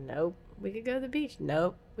Courtney was like, nope. We could go to the beach.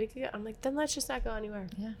 Nope. We could go. I'm like, then let's just not go anywhere.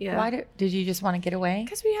 Yeah. Yeah. Why did you just want to get away?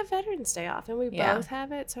 Because we have Veterans Day off, and we Yeah. both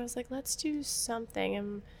have it. So I was like, let's do something.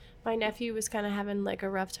 And my nephew was kind of having like a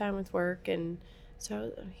rough time with work, and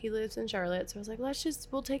so he lives in Charlotte. So I was like,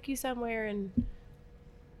 we'll take you somewhere. And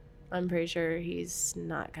I'm pretty sure he's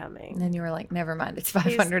not coming. And then you were like, never mind. It's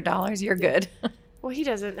 $500. You're good. Well, he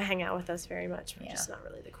doesn't hang out with us very much. We're Yeah. just not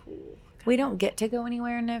really the cool. We don't get to go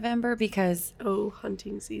anywhere in November because Oh,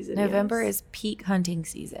 hunting season. November yes. is peak hunting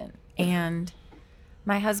season. And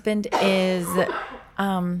my husband is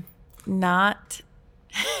not.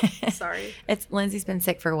 Sorry. It's Lindsay's been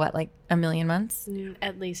sick for what, like a million months?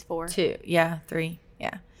 At least 4. 2. Yeah, 3.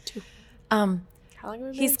 Yeah. 2. How long have we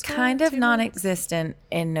been He's in school? kind of 2 months? non-existent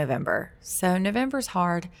in November. So November's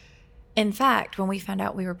hard. In fact, when we found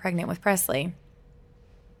out we were pregnant with Presley,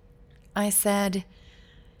 I said,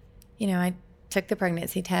 I took the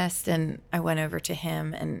pregnancy test and I went over to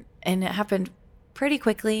him and it happened pretty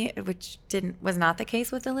quickly, which was not the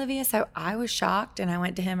case with Olivia. So I was shocked and I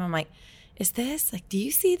went to him. I'm like, is this like, do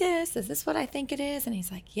you see this? Is this what I think it is? And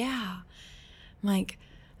he's like, yeah. I'm like,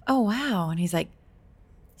 oh, wow. And he's like,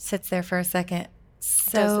 sits there for a second.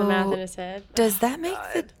 So Does the math in his head. does that make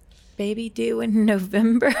the baby due in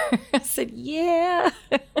November? I said, yeah,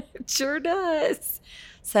 it sure does.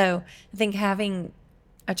 So I think having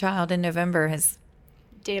a child in November has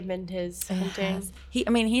Dampened his hunting.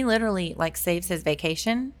 he literally like saves his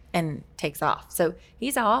vacation and takes off. So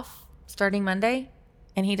he's off starting Monday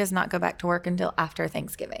and he does not go back to work until after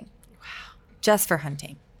Thanksgiving. Wow. Just for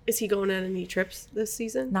hunting. Is he going on any trips this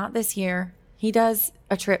season? Not this year. He does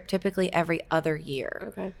a trip typically every other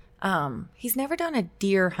year. Okay. He's never done a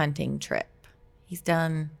deer hunting trip. He's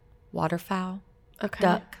done waterfowl, Okay.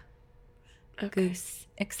 duck, Okay. goose,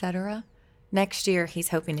 etc. Next year, he's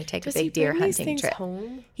hoping to take Does a he big deer bring these hunting things trip.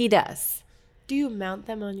 home? He does. Do you mount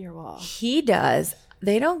them on your wall? He does.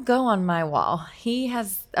 They don't go on my wall. He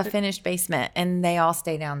has a finished basement, and they all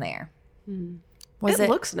stay down there. It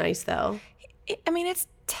looks nice though. It's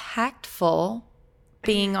tactful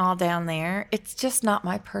being all down there. It's just not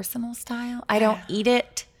my personal style. I don't eat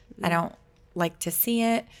it. I don't like to see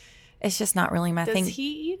it. It's just not really my Does thing.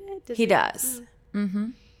 he eat it? He does. Mm-hmm.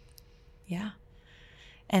 Yeah.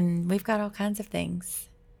 And we've got all kinds of things.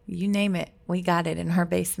 You name it, we got it in our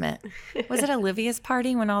basement. Was it Olivia's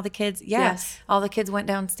party when all the kids? Yeah, Yes. all the kids went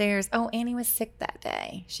downstairs. Oh, Annie was sick that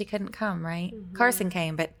day. She couldn't come, right? Carson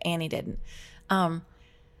came, but Annie didn't.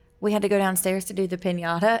 We had to go downstairs to do the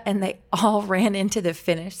piñata, and they all ran into the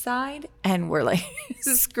finish side and were like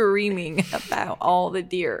screaming about all the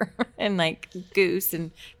deer and like goose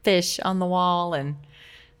and fish on the wall, and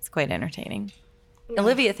it's quite entertaining.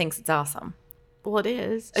 Olivia thinks it's awesome. Well, it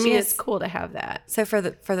is. I She mean, is- it's cool to have that. So for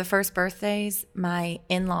the first birthdays, my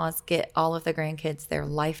in-laws get all of the grandkids their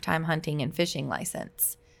lifetime hunting and fishing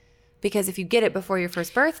license. Because if you get it before your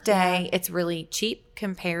first birthday, it's really cheap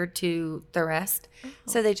compared to the rest.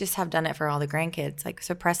 So they just have done it for all the grandkids. Like,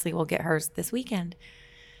 so Presley will get hers this weekend.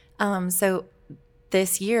 So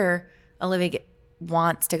this year, Olivia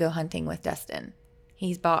wants to go hunting with Dustin.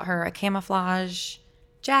 He's bought her a camouflage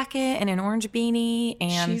jacket and an orange beanie,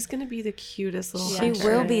 and She's gonna be the cutest little. she hunter.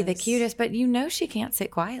 will be the cutest. But you know she can't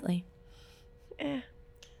sit quietly.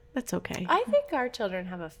 That's okay. I think our children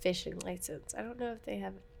have a fishing license. I don't know if they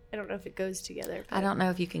have. I don't know if it goes together. I don't know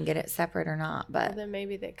if you can get it separate or not, Well, but then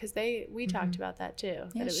maybe that because we talked about that too. Yeah,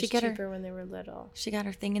 that it was she got her- cheaper when they were little. she got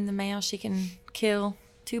her thing in the mail. She can kill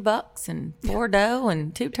 2 bucks and 4 doe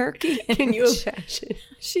and 2 turkey. Can you imagine?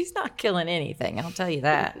 She's not killing anything, I'll tell you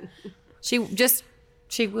that.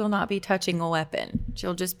 She will not be touching a weapon.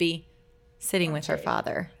 She'll just be sitting with her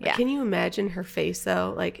father. Yeah. Can you imagine her face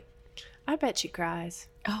though? Like, I bet she cries.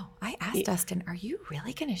 Oh, I asked Dustin, are you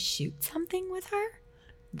really going to shoot something with her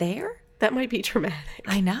there? that might be traumatic.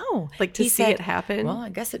 I know. Like to He see said, it happen. Well, I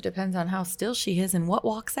guess it depends on how still she is and what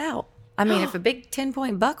walks out. I mean, if a big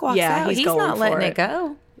 10-point buck walks Yeah, out, he's he's going not letting for it it.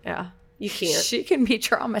 go. Yeah, you can't. She can be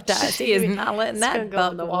traumatized. He is not letting It's gonna that go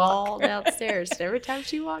buck on the walk. wall downstairs. And every time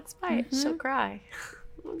she walks by it, she'll cry.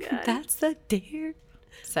 Oh, God. That's the deer.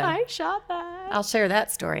 So I shot that. I'll share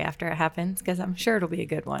that story after it happens because I'm sure it'll be a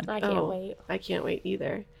good one. I can't wait. I can't wait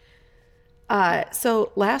either.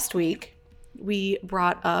 So last week we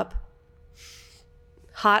brought up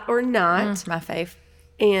Hot or Not, It's my fave.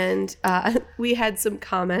 and we had some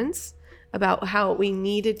comments about how we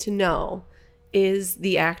needed to know, is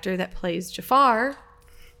the actor that plays Jafar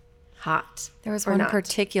hot? There was or one not?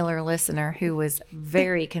 particular listener who was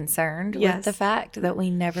very concerned with Yes. the fact that we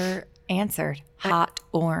never answered hot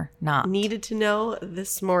or not. Needed to know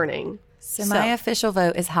this morning. So my official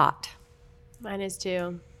vote is hot. Mine is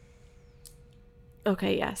too.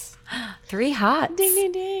 Okay, yes. 3 hots. Ding,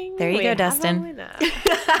 ding, ding. There you We go, have Dustin. a winner.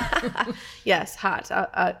 Yes, hot.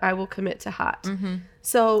 I will commit to hot. Mm-hmm.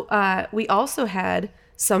 So we also had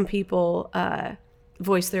some people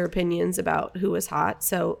voice their opinions about who was hot.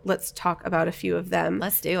 So let's talk about a few of them.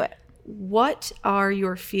 Let's do it. What are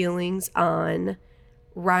your feelings on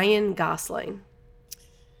Ryan Gosling?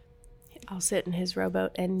 I'll sit in his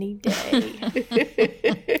rowboat any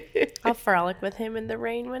day. I'll frolic with him in the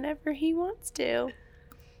rain whenever he wants to.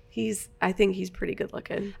 I think he's pretty good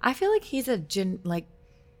looking. I feel like he's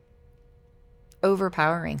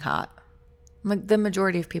overpowering hot. Like the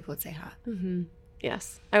majority of people would say hot.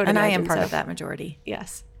 Yes, I would And I imagine am part so. of that majority.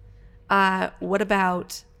 Yes. What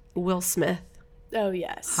about Will Smith? Oh,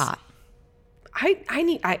 yes. Hot.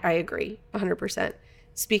 I agree 100%.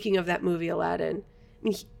 Speaking of that movie Aladdin, I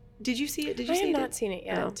mean, did you see it? Did you I see have it? not seen it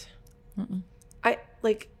yet. I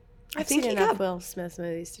I've think seen he enough got, Will Smith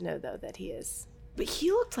movies to know, though, that he is. but he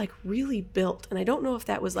looked like really built, and I don't know if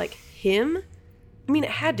that was like him. I mean,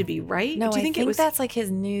 it had to be, right? No, Do you I think think it was? that's like his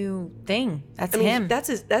new thing. That's I mean, him. that's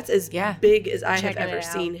as Yeah. big as I have Checking ever it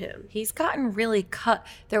out. seen him. He's gotten really cut.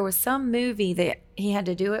 There was some movie that he had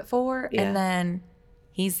to do it for, Yeah. and then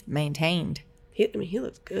he's maintained He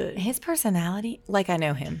looks good. his personality. Like I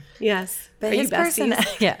know him, Yes, but Are you his person,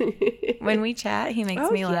 besties? yeah. When we chat, he makes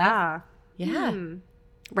me laugh. Yeah,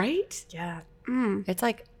 Right? Yeah. it's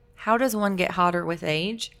like, how does one get hotter with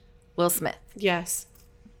age? Will Smith. Yes.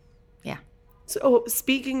 Yeah. So,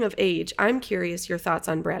 speaking of age, I'm curious your thoughts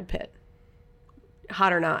on Brad Pitt.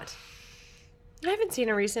 Hot or not? I haven't seen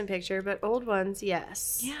a recent picture, but old ones,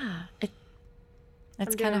 yes. Yeah, it's I'm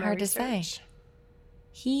kind doing of my hard to say. research.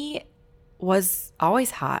 He was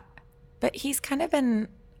always hot, but he's kind of been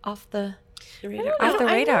off the I don't off the know.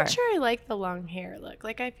 I'm radar. not sure I like the long hair look.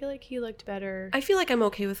 Like, I feel like he looked better. I feel like I'm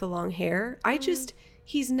okay with the long hair. I just,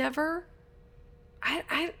 he's never,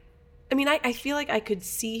 I mean, I feel like I could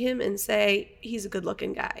see him and say he's a good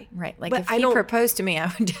looking guy. Right. Like But if I he don't- proposed to me, I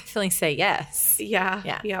would definitely say yes. Yeah.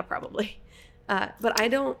 Yeah. Yeah, probably. But I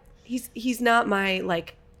don't, he's not my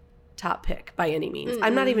like top pick by any means.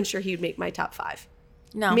 I'm not even sure he would make my top 5.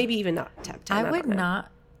 No. Maybe even not top 10. I would don't know.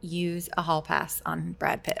 not use a hall pass on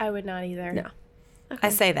Brad Pitt. I would not either. No. I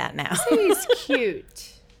say that now. He's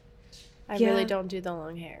cute. I Yeah. really don't do the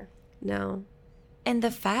long hair. No. And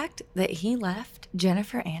the fact that he left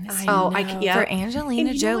Jennifer Aniston yeah. for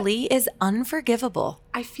Angelina And you know what? Jolie is unforgivable.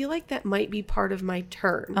 I feel like that might be part of my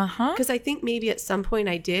turn. Uh-huh. Because I think maybe at some point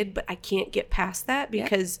I did, but I can't get past that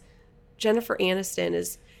because Jennifer Aniston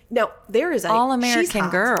is now there is a All she's American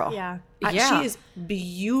hot. girl. Yeah. Yeah. She is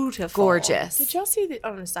beautiful, Gorgeous. Did y'all see,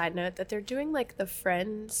 on a side note, that they're doing like the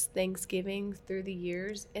Friends Thanksgiving through the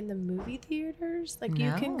years in the movie theaters? Like,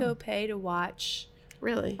 you can No. go pay to watch.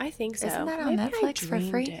 Really? I think so. Isn't that on Maybe I Netflix for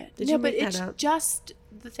dreamed free? it. Did no, you but make that it's up? just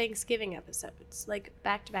the Thanksgiving episodes, like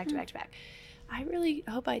back to back to back to back. I really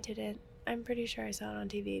hope I didn't. I'm pretty sure I saw it on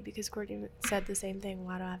TV because Courtney said the same thing.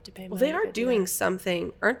 Why do I have to pay money? Well, they to are go do doing that?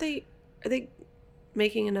 something, aren't they? Are they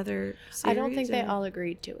making another series? I don't think they or- all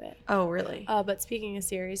agreed to it. Oh, really? But speaking of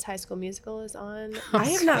series, High School Musical is on. I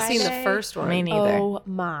have not seen the Friday. first one. Me neither. Oh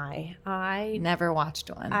my! Never watched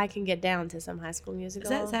one. I can get down to some High School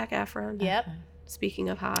Musical. Is that Zac Efron? Yep. Speaking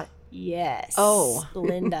of hot. Yes. Oh.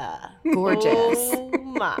 Linda. Gorgeous. Oh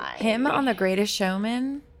my. Him on The Greatest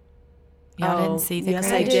Showman. Y'all Oh, didn't see The yes,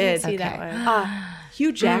 I Greatest? did. see that Okay. one.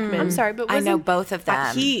 Hugh Jackman. I'm sorry, but I wasn't, know both of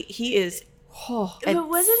them. He is. Oh, but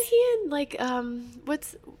wasn't he in like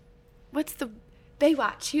what's the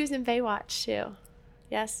Baywatch? He was in Baywatch too.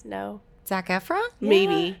 Yes. No. Zac Efron?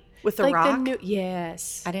 maybe with the like Rock. the new.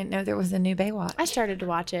 Yes. I didn't know there was a new Baywatch. I started to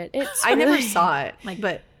watch it. It's I never really- saw it,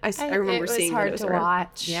 but I remember it was seeing hard that it was to around.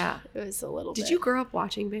 watch. Yeah. It was a little. Did bit. you grow up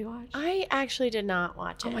watching Baywatch? I actually did not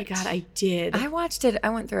watch it. Oh my god, I did. I watched it. I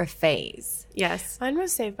went through a phase. Yes. Mine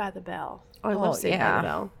was Saved by the Bell. Oh, I love Saved by yeah. the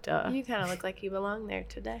Bell. Duh. You kind of look like you belong there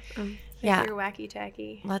today. Yeah. You're wacky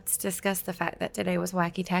tacky. Let's discuss the fact that today was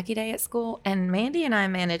Wacky Tacky Day at school, and Mandy and I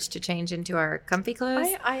managed to change into our comfy clothes.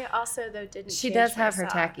 I also though didn't. She change does my have her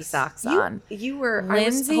tacky socks on. You were. I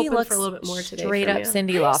was Lindsay hoping looks for a little bit more today. straight from up you.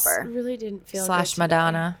 Cyndi I Lauper really didn't feel slash good today.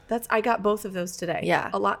 Madonna. That's. I got both of those today.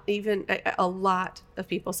 Yeah. A lot. Even a lot of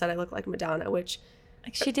people said I look like Madonna, which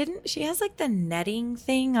Like she didn't. She has like the netting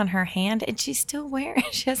thing on her hand, and she's still wearing.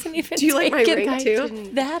 She hasn't even. Do you like my taken ring,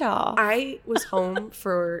 too? That off. I was home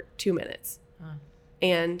for 2 minutes, Huh.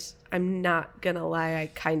 and I'm not gonna lie, I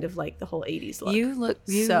kind of like the whole '80s look. You look.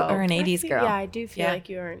 You So- are an I '80s feel- girl. Yeah, I do feel Yeah. like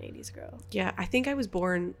you are an '80s girl. Yeah, I think I was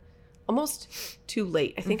born almost too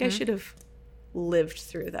late. I think I should have lived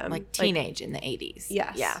through them. Like teenage in the '80s.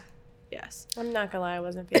 Yes. Yeah. Yes. I'm not gonna lie, I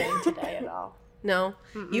wasn't feeling today at all. No.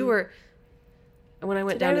 You were. When I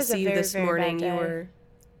went Today down to was a see you very, this very bad morning, you day. were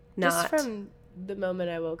Just not. from the moment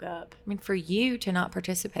I woke up, I mean, for you to not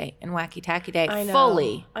participate in Wacky Tacky Day I know.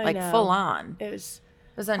 fully, I like know. full on, it was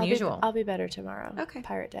was unusual. I'll be better tomorrow. Okay.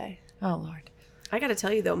 Pirate Day. Oh Lord. I got to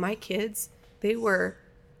tell you though, my kids, they were.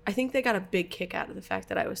 I think they got a big kick out of the fact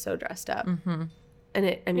that I was so dressed up. Mm-hmm. And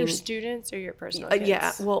it. I mean, Your students or your personal kids?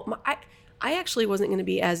 yeah. Well, I actually wasn't going to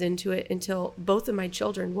be as into it until both of my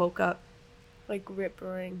children woke up Like rip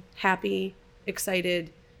roaring. happy,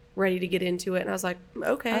 excited, ready to get into it. And I was like,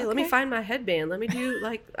 okay, let me Okay. find my headband. Let me do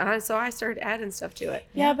like, so I started adding stuff to it.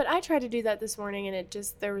 Yeah, but I tried to do that this morning and it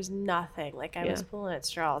just, there was nothing. Like I was Yeah. pulling at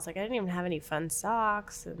straws. Like I didn't even have any fun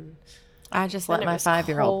socks. And I just Then let it my was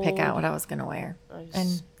 5-year-old pick out cold. what I was going to wear, I just-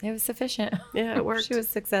 and it was sufficient. Yeah, it worked. She was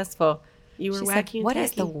successful. You were She wacky said, and "What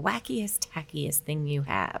is tacky." the wackiest, tackiest thing you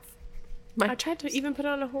have?" I tried to even put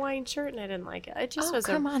on a Hawaiian shirt and I didn't like it. It just Oh, was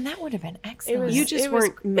come on, that would have been excellent. You just it was-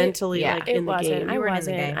 weren't mentally yeah, like It in the wasn't. game. I You weren't in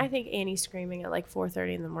the wasn't. game. I think Annie screaming at like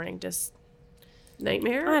 4:30 in the morning just,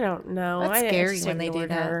 Nightmare? I don't know. That's I scary just when they do ignored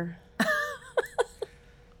that. her.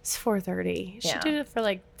 It's 4:30. She Yeah. did it for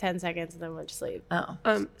like 10 seconds and then went to sleep.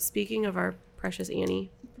 Oh, Speaking of our precious Annie,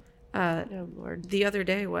 Oh Lord. the other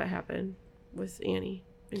day, what happened with Annie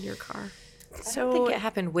in your car? I don't So think it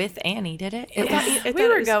happened with Annie, did it? I thought we it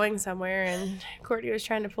were was- going somewhere and Courtney was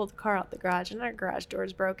trying to pull the car out the garage and our garage door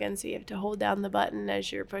is broken, so you have to hold down the button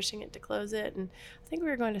as you're pushing it to close it. And I think we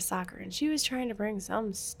were going to soccer and she was trying to bring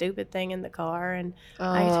some stupid thing in the car and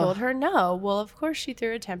I told her no. Well, of course she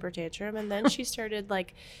threw a temper tantrum and then she started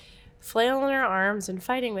like flailing her arms and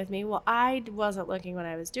fighting with me. Well, I wasn't looking what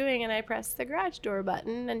I was doing and I pressed the garage door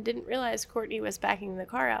button and didn't realize Courtney was backing the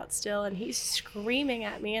car out still and he's screaming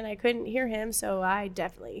at me and I couldn't hear him, so I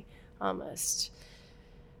definitely almost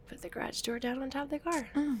put the garage door down on top of the car.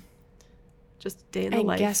 Just day in the And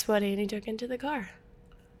life. guess what Annie took into the car?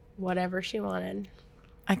 Whatever she wanted.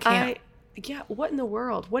 I can't. Yeah, what in the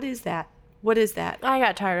world? What is that? What is that? I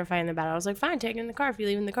got tired of fighting about it. I was like, fine, take it in the car. If you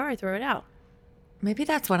leave it in the car, I throw it out. Maybe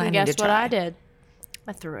that's what I And need to guess try. what I did?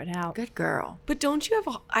 I threw it out. Good girl. But don't you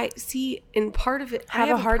have I see in part of it I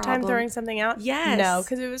Have a hard time problem- throwing something out? Yes. No,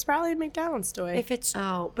 because it was probably a McDonald's toy. If it's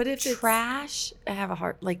Oh, but if it's trash, I have a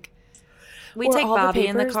heart. Like we Or take all Bobby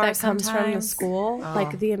in the papers car that comes from the sometimes. school, Oh.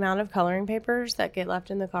 like the amount of coloring papers that get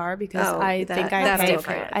left in the car, because Oh, I that- think I that's pay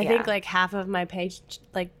different, I think yeah. like half of my pay,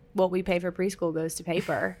 like what we pay for preschool, goes to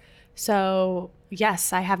paper. So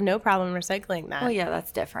yes, I have no problem recycling that. Oh yeah,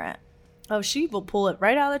 that's different. Oh, she will pull it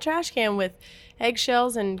right out of the trash can with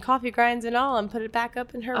eggshells and coffee grinds and all, and put it back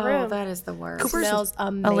up in her Oh, room. that is the worst. Cooper's- smells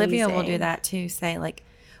amazing. Olivia will do that too. Say like,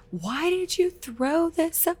 "Why did you throw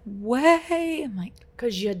this away?" I'm like,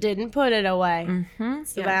 because you didn't put it away. "Hmm."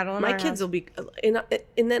 It's the Yeah, battle in my our kids house. will be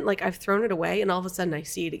and then like I've thrown it away and all of a sudden I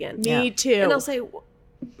see it again. Me Yeah. too. And I'll say,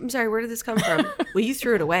 I'm sorry, where did this come from? Well, you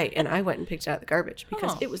threw it away and I went and picked it out of the garbage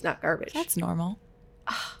because Oh. it was not garbage. That's normal.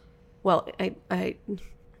 Well, I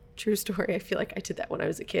True story. I feel like I did that when I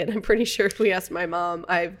was a kid. I'm pretty sure if we asked my mom,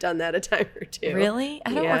 I've done that a time or two. Really?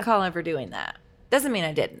 I don't Yeah. recall ever doing that. Doesn't mean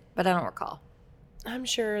I didn't, but I don't recall. I'm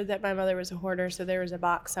sure that my mother was a hoarder, so there was a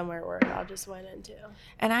box somewhere where it all just went into.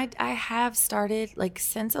 And I have started, like,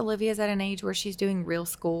 since Olivia's at an age where she's doing real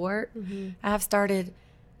schoolwork,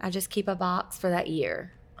 I just keep a box for that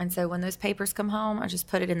year. And so when those papers come home, I just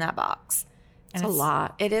put it in that box. And It's a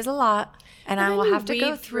lot. It is a lot. And I then will you have to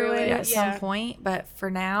go weed through through it it, at some yeah. point. But for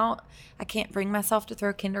now, I can't bring myself to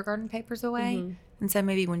throw kindergarten papers away. And so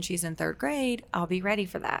maybe when she's in 3rd grade, I'll be ready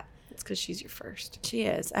for that. It's because she's your first. She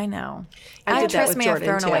is. I know. I did that trust with me, Jordan, I've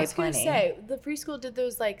thrown too. I away was gonna plenty. say the preschool did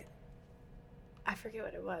those like, I forget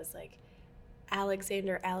what it was, like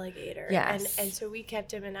Alexander Alligator. Yes. And so we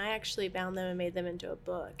kept them, and I actually bound them and made them into a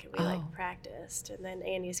book, and we Oh. like practiced. And then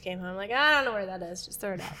Annie's came home like, I don't know where that is. Just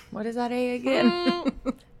throw it out. What is that A again?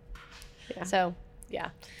 Yeah. So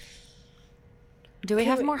yeah. Do we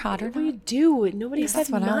have more hot or We not? do. Nobody That's said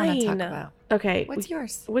what I want to talk mine. about. Okay. What's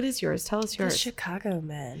yours? What is yours? Tell us The yours. Chicago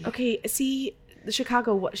Men. Okay. See, the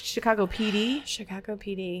Chicago PD. Chicago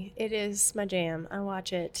PD. It is my jam. I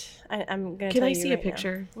watch it. I'm gonna. Can tell I you see a right now.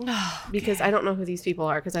 picture? Oh, Because I don't know who these people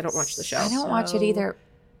are because I don't watch the show. I don't watch it So- either.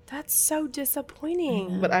 that's so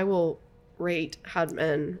disappointing. But I will rate Hot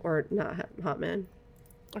Men or not Hot Men.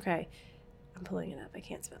 Okay, I'm pulling it up. I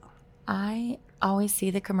can't spell. I always see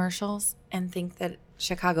the commercials and think that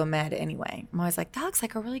Chicago Med anyway. I'm always like, that looks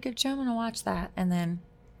like a really good show. I'm going to watch that. And then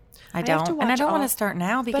I have don't. to And I watch don't want all- to start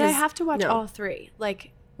now because. But I have to watch No. all three,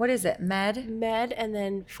 like What is it? Med? Med and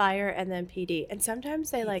then Fire and then PD. And sometimes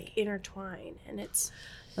they like intertwine, and it's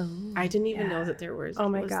Oh. I didn't even Yeah. know that there was. oh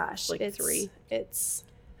my was, gosh, like it's 3. It's.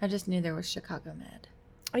 I just knew there was Chicago Med.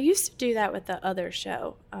 I used to do that with the other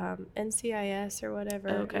show, NCIS or whatever.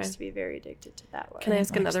 Okay. I used to be very addicted to that one. Can I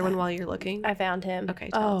ask watch another one that. while you're looking? I found him. Okay,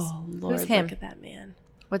 tell us. Oh Lord, him? look at that man.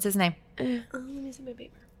 What's his name? Let me see my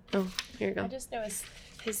paper. Oh, here you I go. just know his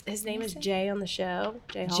name is Jay on the show.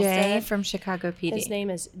 Jay Jay Halstead. from Chicago PD. His name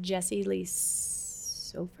is Jesse Lee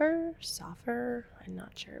Soffer. I'm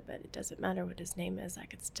not sure, but it doesn't matter what his name is. I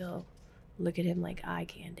could still look at him like eye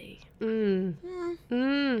candy. Let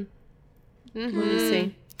me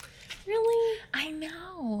see. Really? I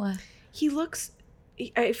know. He looks.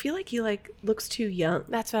 I feel like he like looks too young.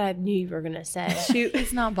 That's what I knew you were gonna say. Too,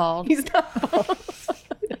 He's not bald. he's not bald.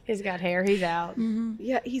 He's got hair. He's out.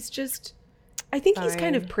 Yeah, he's just. I think he's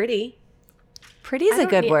kind of Fine. pretty. Pretty is I a don't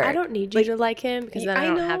good need- word. I don't need you to like him because then I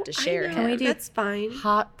don't have to share know. him. we do- That's fine.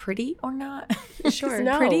 Hot, pretty, or not? Sure.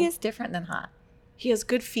 No. Pretty is different than hot. He has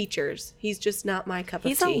good features. He's just not my cup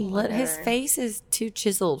He's of a tea. his Whatever. face is too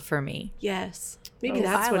chiseled for me. Yes. Maybe Maybe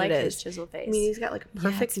that's I what like it his is. chisel face. I mean, he's got like a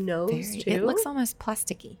perfect Yeah, it's nose very- too. It looks almost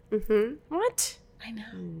plasticky. Mm-hmm. what? I know.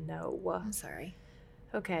 No. I'm sorry.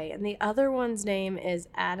 Okay, and the other one's name is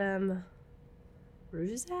Adam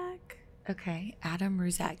Ruzak. Okay, Adam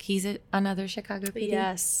Ruzak. He's another Chicago PD.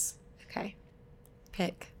 Yes. Okay.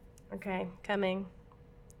 Pick. Okay, coming.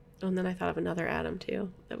 Oh, and then I thought of another Adam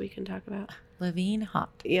too that we can talk about. Levine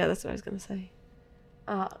Hot. Yeah, that's what I was gonna say.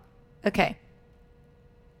 Okay.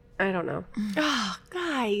 I don't know. Oh,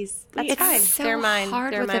 guys, that's It's fine. so They're mine.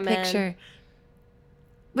 hard They're with my a men. picture.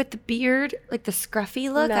 With the beard, like the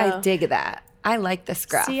scruffy look, No. I dig that. I like the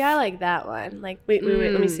scruff. See, I like that one. Like, Wait,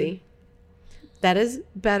 let me see. That is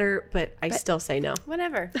better, but I still say no.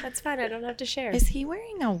 Whatever. That's fine. I don't have to share. Is he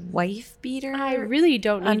wearing a wife beater? I really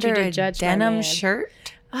don't need under you to a judge my denim man. shirt?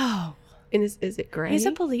 Oh, And is it gray? he's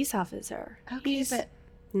a police officer. Okay, He's- but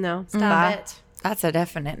no. Stop Bye. it. that's a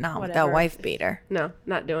definite not with that Whatever. wife beater. No,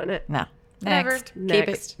 not doing it. No. Whatever. Next. Keep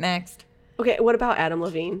Next. it. Next. Okay, what about Adam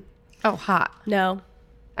Levine? Oh, hot. No,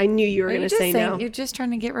 I knew you were Are going you to just say saying no. you're just trying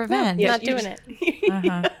to get revenge? Yeah, not you doing just- it.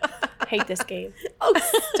 Uh-huh. Hate this game. Oh,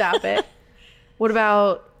 stop it. What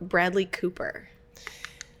about Bradley Cooper?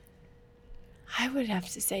 I would have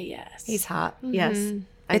to say yes. He's hot. Yes.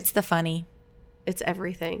 It's the funny. It's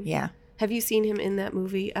everything. Yeah. Have you seen him in that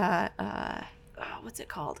movie? What's it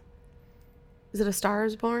called? Is it A Star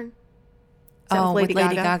Is Born? Is that Oh, with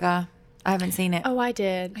Lady Gaga. I haven't seen it. Oh, I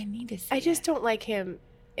did. I need to see I just it. don't like him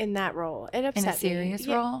in that role. It upset In a me. serious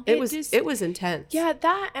Yeah, role? It was intense. Yeah,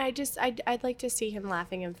 that I'd like to see him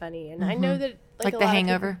laughing and funny, and I know that like a The lot of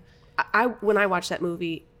Hangover. I when I watched that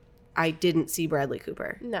movie, I didn't see Bradley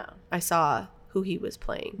Cooper. people- no, I saw who he was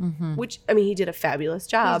playing, Mm-hmm. which I mean, he did a fabulous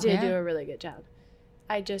he job. did Yeah. do a really good job.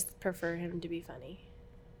 I just prefer him to be funny.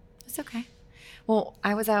 It's okay. Well,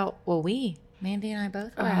 we Mandy and I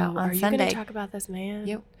both were Oh, out on are you Sunday. going to talk about this man?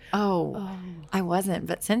 Yep. Oh, I wasn't,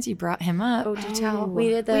 but since you brought him up, Oh, do tell. we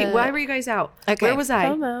did the. Wait, why were you guys out? Okay. Where was I?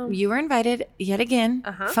 FOMO. You were invited yet again.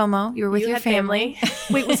 FOMO. You were with You your had family.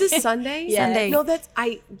 Wait, was this Sunday? Yeah. Sunday. No, that's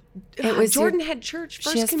It was Jordan had church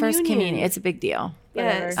first she has communion. first communion. It's a big deal.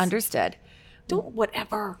 Yes. Understood. Don't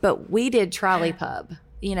whatever. But we did trolley pub.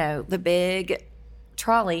 You know, the big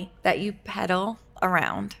trolley that you pedal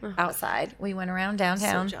around outside. We went around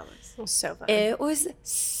downtown. So jealous. It was so fun. It was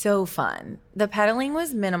so fun. The pedaling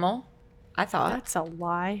was minimal, I thought. That's a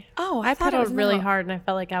lie. Oh, I thought it pedaled was really minimal. hard and I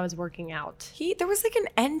felt like I was working out. There was like an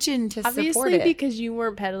engine to support Obviously, it. because you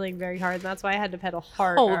weren't pedaling very hard, and that's why I had to pedal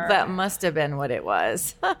harder. Oh, that must have been what it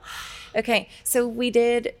was. Okay, so we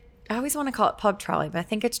did. I always want to call it pub trolley, but I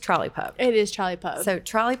think it's trolley pub. It is trolley pub. So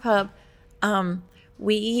trolley pub,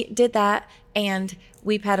 we did that and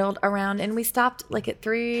we pedaled around and we stopped like at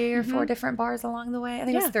 3 or 4 different bars along the way. I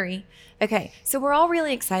think it was 3. Okay, so we're all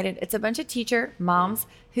really excited. It's a bunch of teacher moms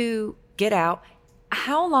who get out.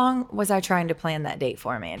 How long was I trying to plan that date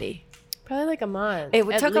for, Mandy? Probably like a month. It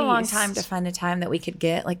at took a long least. time to find a time that we could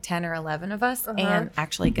get like 10 or 11 of us and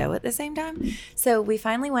actually go at the same time. So we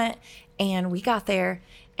finally went and we got there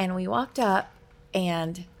and we walked up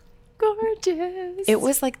and Gorgeous. it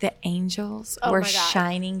was like the angels Oh were my God.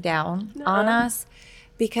 shining down on us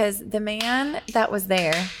because the man that was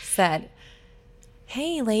there said,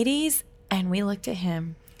 "Hey, ladies." And we looked at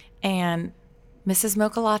him and Mrs.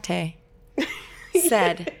 Mocha Latte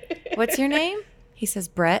said, "What's your name?" He says,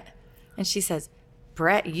 "Brett." And she says,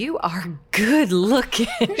 "Brett, you are good looking."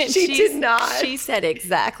 She did not. She said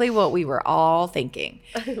exactly what we were all thinking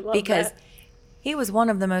because that. he was one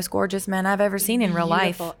of the most gorgeous men I've ever seen in real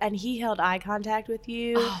life. Beautiful. And he held eye contact with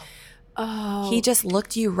you. Oh. He just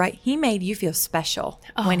looked you right. He made you feel special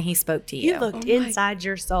when he spoke to you. He looked inside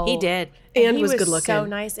your soul. He did. And he was good looking. so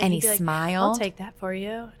nice. And he'd he be like, smiled. I'll take that for you.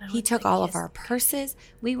 And I He would took be like, all of "Yes." our purses.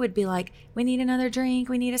 We would be like, "We need another drink.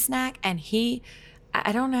 We need a snack." And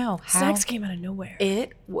I don't know how. Snacks came out of nowhere.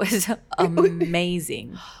 It was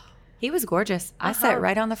amazing. He was gorgeous. I sat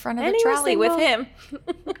right on the front of And the he was trolley with single.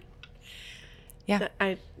 him. Yeah.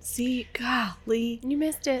 I see. Golly, You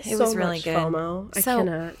missed it. It was really much good. FOMO. I So-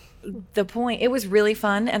 cannot. The point, it was really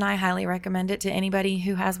fun, and I highly recommend it to anybody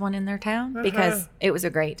who has one in their town because it was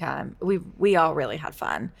a great time. We all really had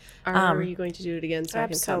fun. Are you going to do it again so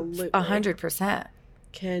Absolutely. I can come? 100%.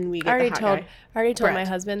 Can we I get already the hot told guy? I already told my Brett.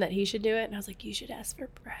 husband that he should do it, and I was like, "You should ask for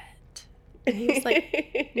Brett." And he was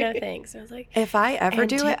like, "No thanks." I was like, If I ever And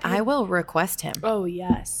do it, tip I him. will request him. "Oh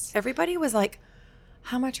yes." Everybody was like,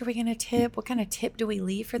 "How much are we going to tip? What kind of tip do we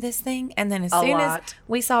leave for this thing?" And then as A soon as lot.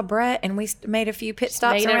 we saw Brett and we made a few pit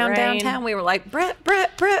stops made it around rain. downtown, we were like, Brett.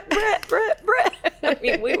 I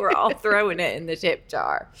mean, we were all throwing it in the tip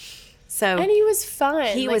jar. So And he was fun.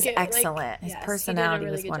 he Like, was it- like, excellent. His yes, he did a personality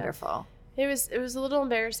really was good job. wonderful. It was a little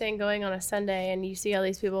embarrassing going on a Sunday and you see all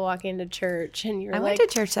these people walking into church and you're I like, went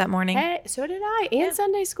to church that morning. "Hey, so did I." And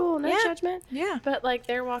Sunday school, no Yeah. judgment. Yeah. But like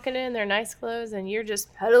they're walking in their nice clothes and you're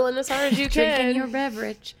just pedaling as hard as you can. Drinking your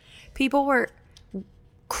beverage. People were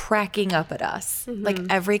cracking up at us. Like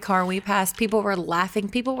every car we passed, people were laughing.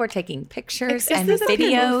 People were taking pictures and Is this a new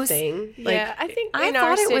videos. thing? Yeah, I think I in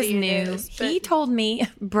our thought it was city new. is, He but- told me,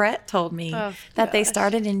 Brett told me, Oh, that they gosh.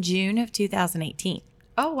 started in June of 2018.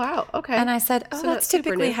 Oh wow. Okay. And I said, "Oh, So that's not super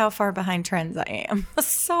typically new. how far behind trends I am. A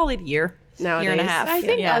solid year, year and a Nowadays. half." I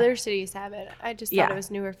think Yeah. other cities have it. I just thought Yeah. it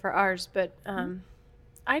was newer for ours, but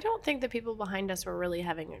I don't think the people behind us were really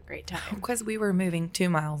having a great time. Because we were moving 2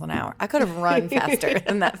 miles an hour. I could have run faster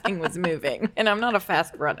than that thing was moving. And I'm not a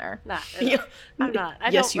fast runner. Not, Yeah. I'm not. I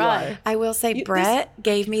Yes, don't you run. are. I will say You- Brett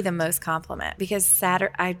gave me the most compliment because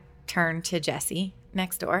Saturday I turned to Jesse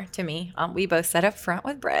next door to me. We both sat up front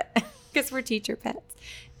with Brett because we're teacher pets.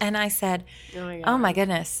 And I said, Oh my God. "Oh my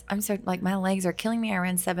goodness, I'm so like my legs are killing me. I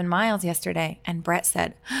ran 7 miles yesterday." And Brett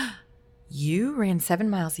said, "You ran 7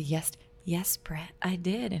 miles Yes, Brett, I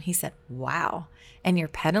did." And he said, "Wow. And you're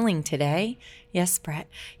pedaling today?" "Yes, Brett."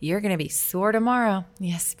 "You're going to be sore tomorrow."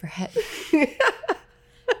 "Yes, Brett."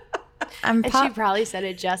 I'm And she probably said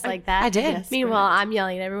it just like that. I did. Yes, Meanwhile, I'm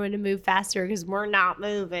yelling at everyone to move faster because we're not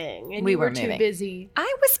moving. And We you were were too moving. busy.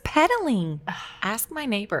 I was pedaling. Ask my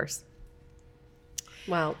neighbors.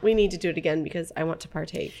 Well, we need to do it again because I want to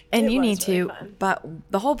partake. And It you was need really to. fun.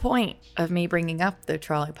 But the whole point of me bringing up the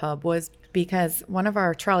trolley pub was because one of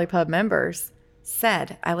our trolley pub members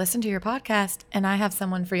said, "I listened to your podcast and I have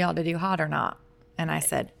someone for y'all to do hot or not." And I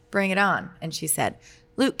said, "Bring it on." And she said,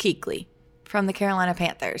 "Luke Kuechly from the Carolina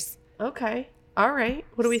Panthers." Okay. All right.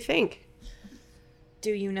 What do we think?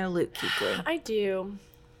 Do you know Luke Kuechly? I do.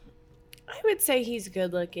 I would say he's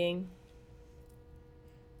good looking.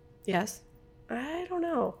 Yes. I don't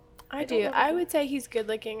know. I do. I would say he's good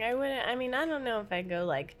looking. I wouldn't. I mean, I don't know if I go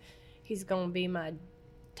like he's gonna be my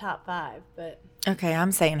top 5, but Okay,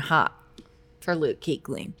 I'm saying hot for Luke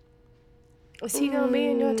Kuechly. is he gonna be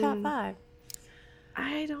into a top 5?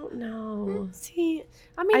 I don't know. See,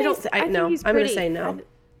 I mean, I don't. I think no. he's I'm gonna pretty. say no.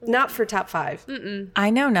 Not for top 5. I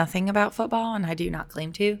know nothing about football, and I do not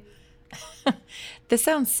claim to. This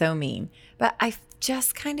sounds so mean, but I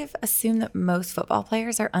just kind of assume that most football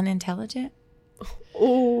players are unintelligent.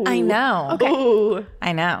 Ooh. I know. Okay. Ooh.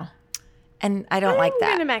 I know. And I don't like I'm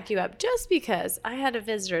that. gonna back you up just because I had a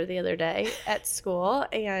visitor the other day at school,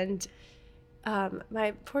 and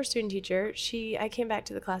my poor student teacher, I came back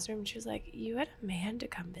to the classroom and she was like, "You had a man to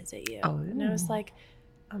come visit you," and I was like,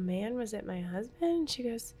 "A man? Was it my husband?" And she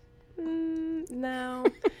goes, "No."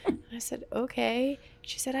 And I said, "Okay."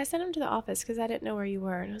 She said, "I sent him to the office because I didn't know where you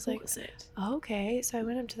were," and I was like, was it? "Okay." So I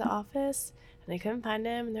went up to the office. And they couldn't find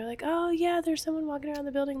him, and they're like, "Oh yeah, there's someone walking around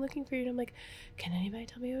the building looking for you." And I'm like, "Can anybody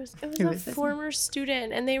tell me it was Who a is this? former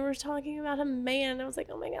student?" And they were talking about a man. And I was like,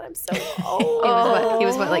 "Oh my god, I'm so He old."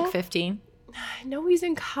 was what, like 15? No, he's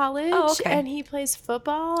in college, Oh, okay. and he plays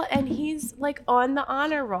football, and he's like on the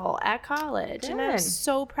honor roll at college, and I'm Good.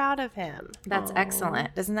 so proud of him. That's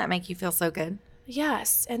excellent. Doesn't that make you feel so good?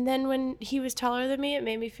 Yes, and then when he was taller than me, it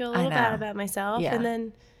made me feel a I little bad know. about myself. Yeah. And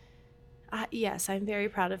then, yes, I'm very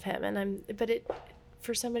proud of him, and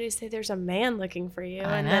for somebody to say there's a man looking for you,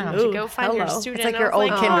 I and know. then to Ooh, go find your hello. student, It's like I your was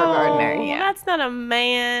old kindergartner, "Oh, yeah. that's not a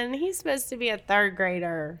man. He's supposed to be a 3rd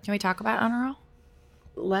grader." Can we talk about honor roll?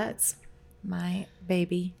 Let's. My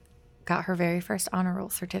baby got her very first honor roll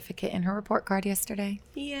certificate in her report card yesterday.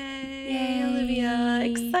 Yay, Olivia.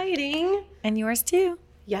 Exciting. And yours too.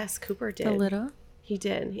 Yes, Cooper did. The little. He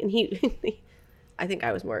did. And he I think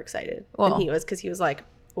I was more excited Well- than he was because he was like,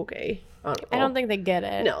 okay. I don't think they get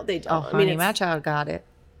it. No, they Oh, don't. honey, my child got it.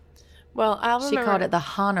 Well, I'll She remember called it the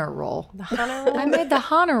honor roll. the honor roll. I made the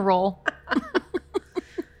honor roll.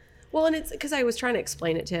 Well, and it's because I was trying to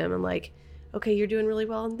explain it to him. I'm like, okay, you're doing really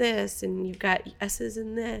well in this, and you've got S's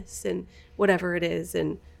in this, and whatever it is.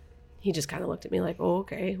 And he just kind of looked at me like, oh,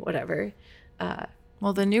 okay, whatever.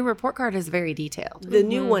 Well, the new report card is very detailed. The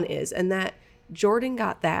new one is, and that Jordan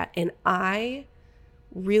got that, and I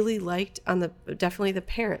really liked on the definitely the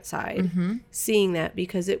parent side seeing that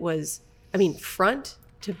because it was, I mean, front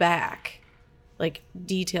to back, like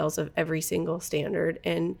details of every single standard,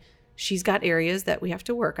 and she's got areas that we have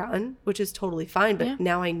to work on, which is totally fine. But Yeah.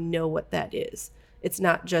 now I know what that is. It's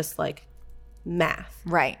not just like math,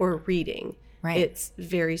 Right. or reading. Right. It's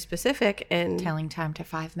very specific and Telling time to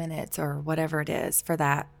 5 minutes or whatever it is for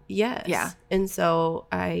that. yes. Yeah. And so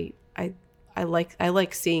I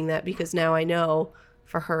like seeing that because now I know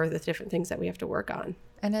for her the different things that we have to work on.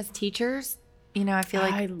 And as teachers, you know, I feel I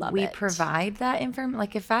like love we it. provide that information.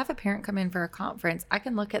 Like if I have a parent come in for a conference, I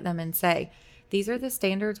can look at them and say, these are the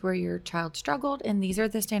standards where your child struggled, and these are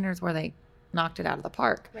the standards where they knocked it out of the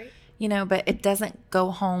park. Right. You know, but it doesn't go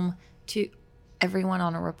home to everyone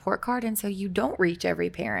on a report card. And so you don't reach every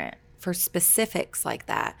parent for specifics like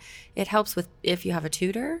that. It helps with if you have a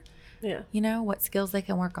tutor, Yeah. you know, what skills they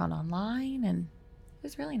can work on online. And it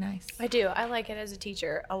was really nice. I do. I like it as a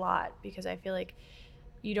teacher a lot because I feel like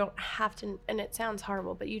you don't have to, and it sounds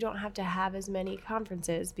horrible, but you don't have to have as many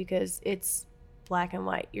conferences because it's black and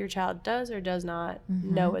white. Your child does or does not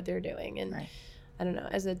know what they're doing. And Right. I don't know,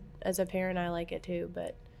 as a parent, I like it too,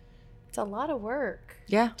 but it's a lot of work.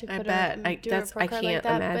 Yeah. To I put bet. A, I do a report card can't like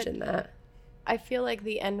that, imagine but that. I feel like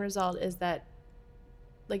the end result is that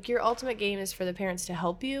like your ultimate game is for the parents to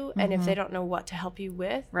help you, and if they don't know what to help you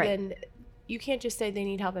with, Right. then you can't just say they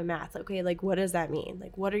need help in math. Okay, like what does that mean?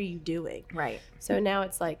 Like what are you doing? Right. So now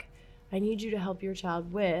it's like, I need you to help your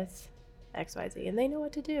child with XYZ, and they know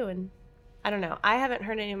what to do. And I don't know. I haven't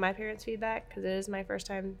heard any of my parents' feedback because it is my first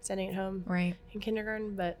time sending it home Right. in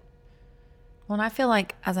kindergarten. But Well, and I feel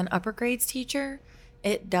like as an upper grades teacher,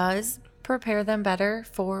 it does prepare them better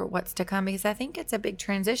for what's to come because I think it's a big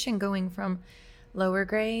transition going from lower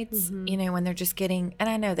grades, you know, when they're just getting, and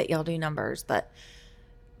I know that y'all do numbers, but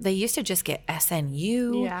they used to just get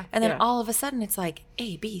SNU. Yeah. And then Yeah. all of a sudden it's like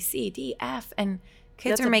A, B, C, D, F, and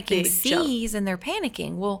kids That's are a making big jump. C's and they're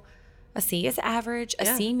panicking. Well, a C is average. A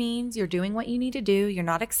Yeah. C means you're doing what you need to do. You're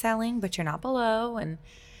not excelling, but you're not below. And,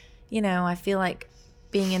 you know, I feel like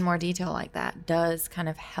being in more detail like that does kind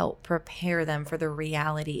of help prepare them for the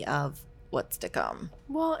reality of what's to come.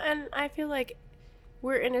 well, and I feel like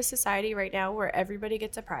we're in a society right now where everybody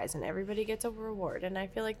gets a prize and everybody gets a reward. And I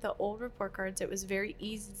feel like the old report cards, it was very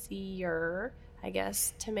easier, I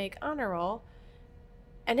guess, to make honor roll.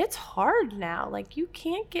 And it's hard now. Like you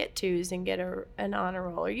can't get 2s and get an honor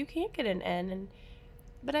roll, or you can't get an N. And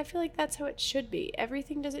But I feel like that's how it should be.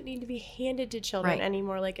 Everything doesn't need to be handed to children Right.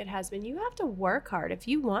 anymore like it has been. You have to work hard. If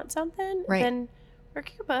you want something, Right. then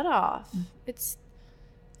work your butt off. It's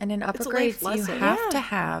And in upper It's a grades, life you lesson. have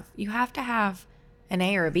to have an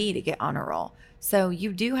A or a B to get honor roll. So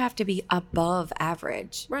you do have to be above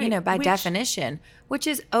average, Right, by which- definition, which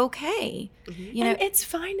is okay. You know, and it's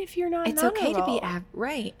fine if you're not. it's an okay honor to be roll.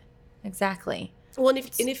 right. Exactly. Well, and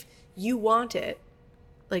if you want it,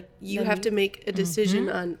 like you Then have to make a decision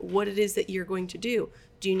Mm-hmm. on what it is that you're going to do.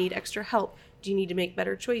 Do you need extra help? Do you need to make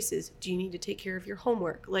better choices? Do you need to take care of your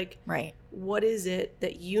homework? Like, Right. what is it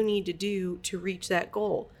that you need to do to reach that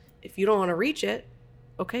goal? If you don't want to reach it,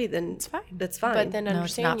 okay, then it's fine. That's fine. But then No, it's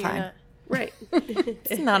understand not you're fine. not. right.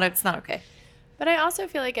 It's not okay. But I also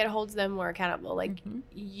feel like it holds them more accountable. Like Mm-hmm.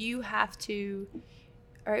 you have to.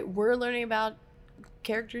 All right, we're learning about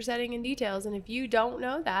character setting and details, and if you don't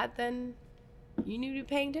know that, then you need to be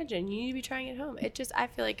paying attention. You need to be trying it home. I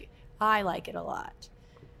feel like I like it a lot.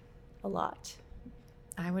 A lot.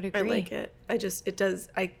 I would I agree. like it.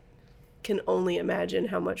 I can only imagine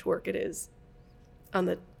how much work it is on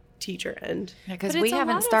the teacher end. Because But we it's a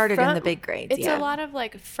haven't lot of started in the front- big grades It's yet. a lot of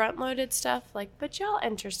like front loaded stuff, but y'all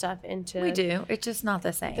enter stuff into We do. It's just not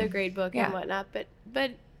the same. the grade book Yeah. and whatnot. But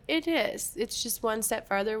it is. It's just one step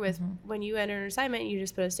farther with when you enter an assignment, you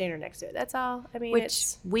just put a standard next to it. That's all. I mean, Which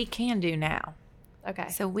it's we can do now. okay.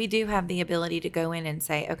 So we do have the ability to go in and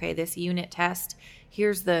say, okay, this unit test,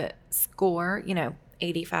 here's the score,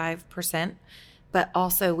 85%, but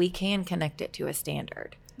also we can connect it to a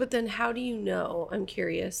standard. But then how do you know? I'm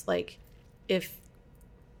curious, like, if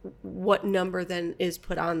what number then is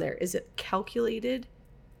put on there? Is it calculated?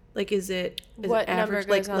 Like, is it What number average?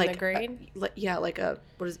 goes like, on the grade? Like a,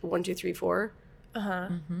 what is it, 1, 2, 3, 4? Uh-huh.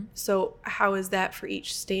 So how is that for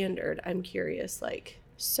each standard? I'm curious, like.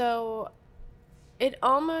 So it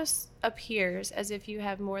almost appears as if you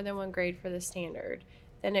have more than one grade for the standard,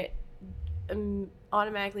 then it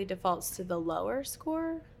automatically defaults to the lower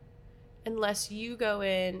score unless you go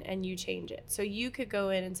in and you change it. So you could go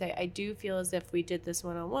in and say, I do feel as if we did this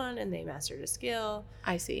one-on-one and they mastered a skill.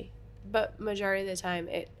 I see. But majority of the time,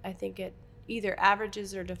 I think it either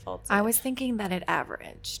averages or defaults. I it. was thinking that it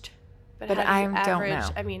averaged. but how do you I don't average? know.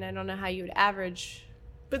 I mean, I don't know how you would average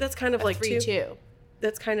But that's kind of a like 3-2.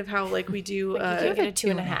 That's kind of how like we do Like, you Give get it a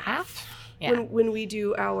 2.5. Yeah. when we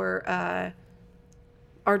do our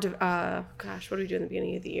gosh, what do we do in the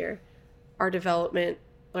beginning of the year? Our development,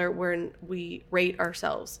 or when we rate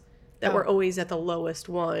ourselves, that Oh. we're always at the lowest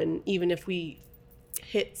one, even if we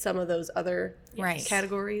hit some of those other Right.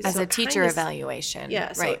 categories. As So a it teacher kinda evaluation.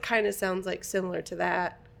 Yeah, so Right. it kind of sounds like similar to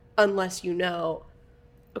that, unless you know,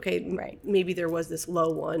 okay, Right. maybe there was this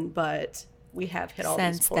low one, but we have hit all these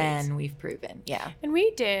Since points. then, we've proven. Yeah. And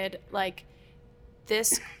we did, like,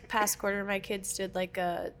 this past quarter, my kids did, like,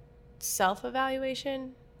 a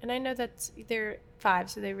self-evaluation. And I know they're 5,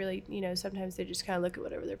 so they really, sometimes they just kind of look at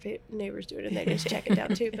whatever their neighbor's doing and they just check it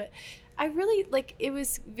down, too. But I really, it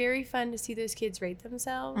was very fun to see those kids rate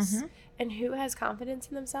themselves and who has confidence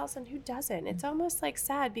in themselves and who doesn't. It's almost,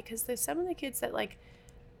 sad because there's some of the kids that,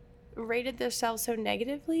 rated themselves so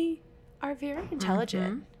negatively are very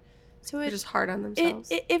intelligent. So They're it just hard on themselves.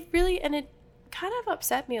 it really, and it kind of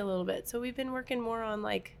upset me a little bit. So we've been working more on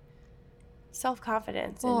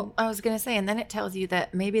self-confidence. Well, I was going to say, and then it tells you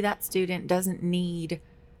that maybe that student doesn't need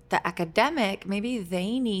the academic. Maybe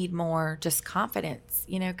they need more just confidence,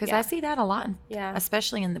 because Yeah. I see that a lot, Yeah.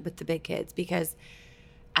 especially with the big kids, because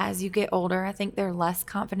as you get older, I think they're less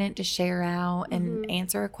confident to share out and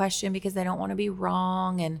answer a question because they don't want to be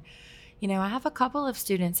wrong. And, I have a couple of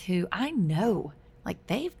students who I know,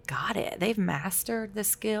 they've got it. They've mastered the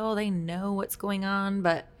skill. They know what's going on,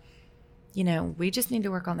 but we just need to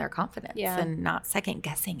work on their confidence and not second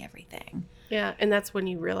guessing everything. Yeah, and that's when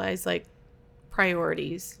you realize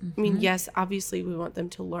priorities. I mean, yes, obviously we want them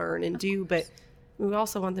to learn and do, but we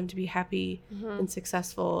also want them to be happy and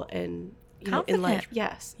successful and in life. Confident.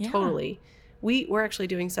 Yes, Yeah. totally. We're actually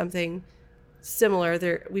doing something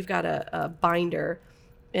similar. We've got a binder,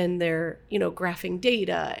 and they're graphing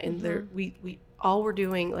data, and we're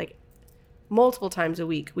doing multiple times a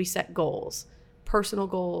week. We set goals, personal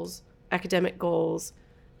goals, academic goals,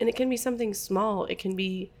 and it can be something small. It can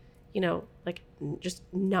be just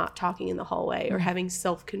not talking in the hallway or having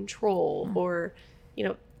self-control or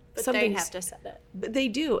but something they have to set it. But they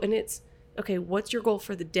do, and it's okay, what's your goal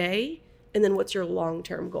for the day, and then what's your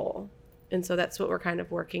long-term goal? And so that's what we're kind of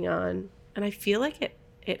working on, and I feel like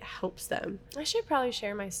it helps them. I should probably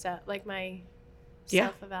share my stuff, my Yeah.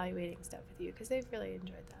 self-evaluating stuff with you because they've really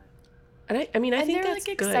enjoyed that. And I think they're that's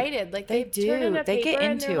good. excited. They They turn in do. a They get paper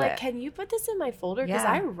and they're into like, it. "Can you put this in my folder? Because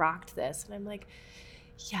Yeah. I rocked this." And I'm like,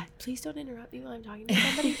 Yeah, please don't interrupt me while I'm talking to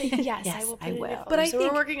somebody. But yes, Yes, I will. Put I it in will. your phone. But I so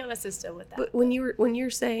think- we're working on a system with that. But when you're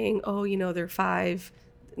saying, oh, they're 5,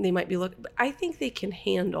 they might be looking. But I think they can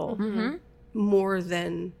handle more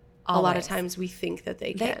than a lot of Always. times we think that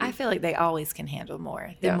they can. I feel like they always can handle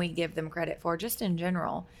more than Yeah. we give them credit for, just in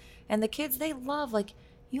general. And the kids, they love, like,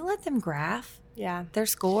 you let them graph yeah. their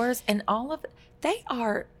scores and all of it. They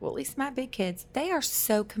are, well, at least my big kids, they are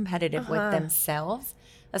so competitive with themselves.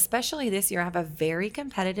 Especially this year, I have a very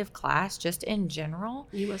competitive class just in general.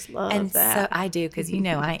 You must love And that. so I do, because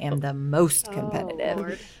I am the most competitive.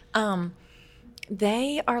 Lord.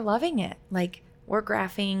 They are loving it. Like, we're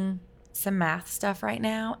graphing some math stuff right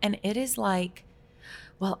now, and it is like,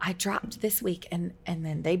 well, I dropped this week, and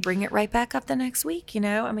then they bring it right back up the next week.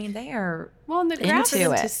 I mean, they are Well, and the graphs, into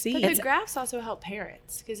to it. see. but It's- the graphs also help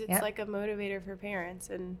parents because it's Yep. like a motivator for parents,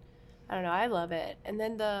 and I don't know, I love it. And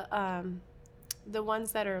then the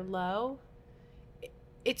ones that are low,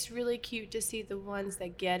 it's really cute to see the ones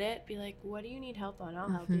that get it be like, what do you need help on? I'll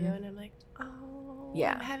help you. And I'm like, oh,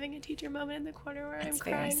 Yeah. I'm having a teacher moment in the corner where It's I'm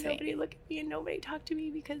very crying. sweet. Nobody look at me and nobody talk to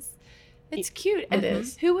me because it's cute. And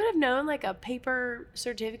is. who would have known, like, a paper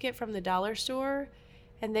certificate from the dollar store,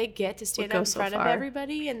 and they get to stand go up in so front of far.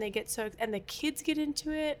 everybody, and they get and the kids get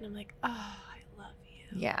into it, and I'm like, oh, I love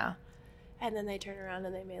you. yeah. And then they turn around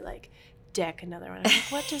and they may like deck another one. I'm like,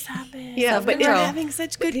 what just happened? Yeah, but but they're in- having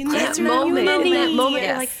such good in that kids moment, unity.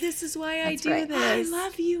 you're like, this is why That's I do right. this. I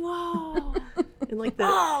love you all. And like the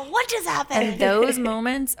Oh, what just happened? And those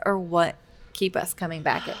moments are what keep us coming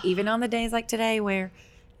back, even on the days like today where,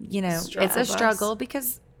 it's a Struggle bus. struggle,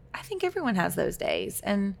 because I think everyone has those days.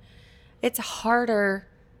 And it's harder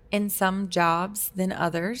in some jobs than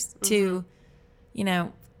others to,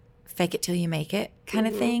 fake it till you make it kind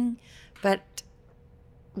of thing. But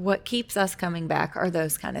what keeps us coming back are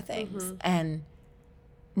those kind of things. And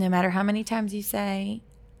no matter how many times you say,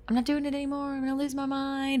 I'm not doing it anymore, I'm going to lose my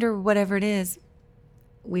mind, or whatever it is,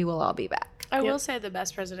 we will all be back. I will say the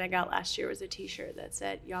best present I got last year was a T-shirt that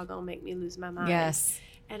said, "Y'all gonna make me lose my mind." Yes.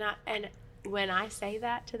 And when I say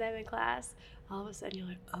that to them in class, all of a sudden you're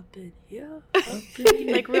like, up in here, up in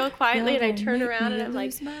here, like real quietly, and I turn around and I'm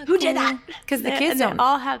like, who did that? Because the And kids they don't.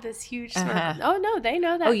 all have this huge smirk. Uh-huh. Oh no, they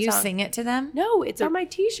know that. Oh, you song. sing it to them? No, it's on my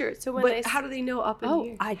T-shirt. So when they but how do they know up in oh,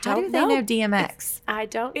 here? I How do don't they know DMX? I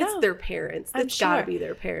don't It's know. their parents. I'm It's gotta sure. be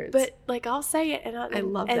their parents. But like I'll say it, and I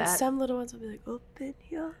love and that. some little ones will be like, "Up in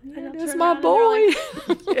here," and I'll that's turn my around and they're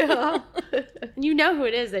boy. like, yeah. And you know who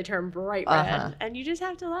it is. They turn bright red, Uh-huh. and you just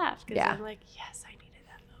have to laugh because Yeah. I'm like, yes, I needed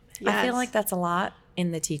that moment. I feel like that's a lot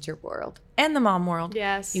in the teacher world and the mom world.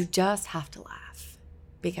 Yes. You just have to laugh,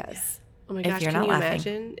 because Oh my If gosh, you're can not you laughing.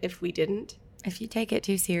 imagine if we didn't? if you take it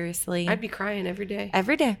too seriously, I'd be crying every day.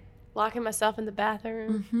 every day. Locking myself in the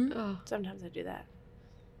bathroom. Mhm. Oh, Sometimes I do that.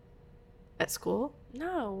 at school?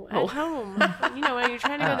 No, Oh. at home. When you're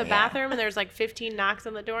trying to go to Oh, the yeah. bathroom and there's like 15 knocks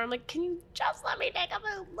on the door, I'm like, can you just let me take a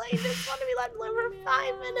poop? Like, just want to be let alone for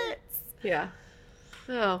 5 minutes. Yeah.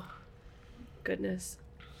 Oh, goodness.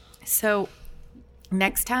 So,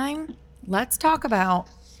 next time, let's talk about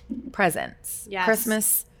presents. Yes.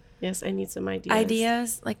 Christmas Yes, I need some ideas.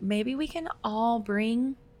 ideas. Like, maybe we can all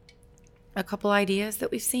bring a couple ideas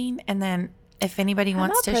that we've seen, and then if anybody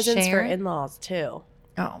wants to share. in-laws too?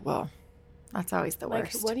 Oh, well, that's always the Like,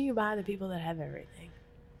 worst. what do you buy the people that have everything?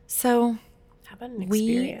 So, How about an we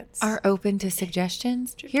experience? are open to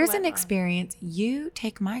suggestions. Trip to Here's an Wetmore. experience. You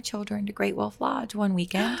take my children to Great Wolf Lodge one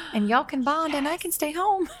weekend, and y'all can bond, and I can stay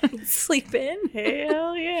home and sleep in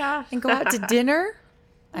Hell yeah. and go out to dinner.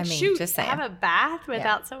 I mean, Shoot, just saying. have a bath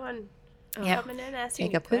without someone Yep. coming in asking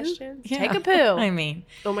Take a poo. questions. Yeah. Take a poo. I mean,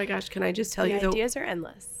 Oh my gosh, can I just tell the you though? ideas are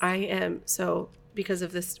endless. I am so because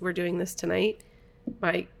of this. We're doing this tonight.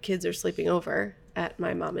 My kids are sleeping over at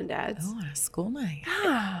my mom and dad's, oh, on a school night.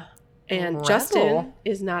 and rebel. Justin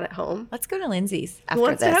is not at home. Let's go to Lindsay's Who after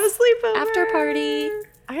wants this. to have a sleepover After party.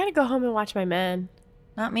 I gotta go home and watch my men.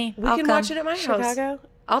 Not me. We I'll can come. watch it at my house. Chicago.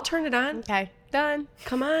 I'll turn it on. Okay, done.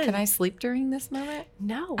 Come on. Can I sleep during this moment?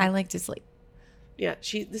 No, I like to sleep. Yeah,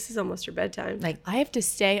 this is almost her bedtime. Like, I have to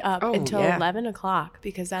stay up Oh, until yeah. 11 o'clock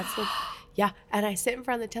because that's the yeah. And I sit in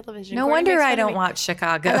front of the television. no Courtney wonder makes I fun of don't me. watch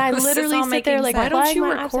Chicago. And I This is literally all sit there making like, why sense. don't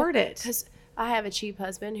you record it? Because I have a cheap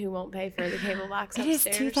husband who won't pay for the cable box It is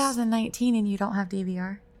upstairs. 2019 and you don't have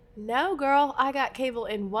DVR? No, girl, I got cable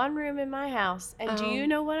in one room in my house. And do Oh. you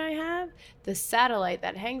know what I have? The satellite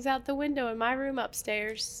that hangs out the window in my room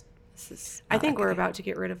upstairs. This is I think not we're okay. about to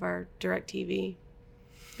get rid of our DirecTV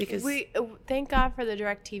because Thank God for the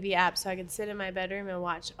DirecTV app so I can sit in my bedroom and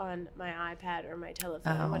watch on my iPad or my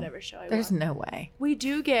telephone, Oh, whatever show I There's want. no way. We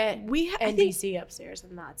do get I think NBC upstairs,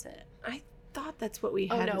 and that's it. thought that's what we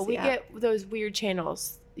Oh had. no, was we the app. get those weird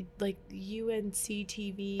channels like UNC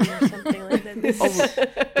TV or something like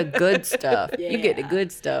that. The good stuff. You get the Yeah.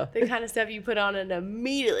 good stuff. The kind of stuff you put on and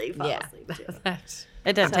immediately fall asleep to.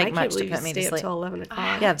 It doesn't So I take can't much to believe you put me stay to up sleep. till 11 o'clock. I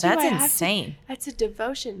Yeah, have to, that's I have to. insane. That's a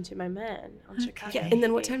devotion to my men on Chicago. Yeah, and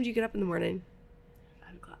then what time do you get up in the morning?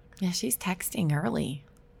 5 o'clock. Yeah, she's texting early.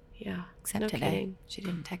 Yeah, Except no today. kidding. She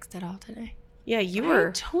didn't text at all today. Yeah, you I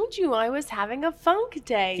were. told you I was having a funk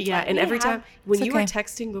day. Yeah, Let and me every have- time when It's you were okay.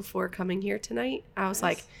 texting before coming here tonight, I was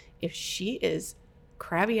like, if she is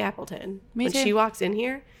Krabby Appleton, Me when too. she walks in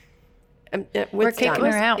here, We're it's kicking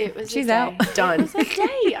done. her out. It was She's a out. day. Done. It was a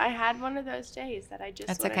day. I had one of those days that I just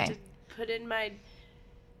That's wanted okay. to put in my.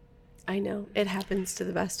 I know it happens to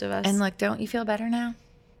the best of us. And look, don't you feel better now?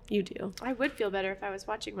 you do. I would feel better if I was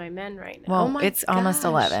watching my men right now. Well, my it's almost gosh.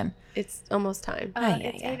 11. It's almost time.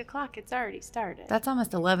 It's yeah. 8 o'clock. It's already started. That's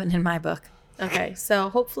almost 11 in my book. Okay, so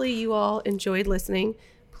hopefully you all enjoyed listening.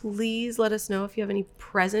 Please let us know if you have any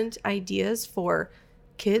present ideas for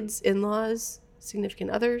kids, in-laws,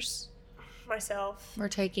 significant others, myself. We're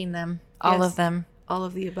taking them, all Yes. of them. all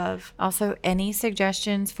of the above. Also, any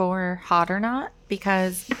suggestions for hot or not?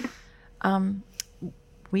 Because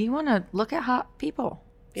we want to look at hot people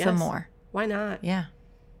some Yes. more. Why not? Yeah.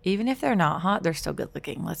 Even if they're not hot, they're still good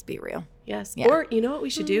looking. Let's be real. Yes. Yeah. Or you know what we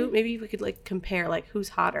should do? Maybe we could like compare like who's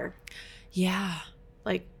hotter. Yeah.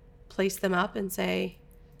 Like place them up and say,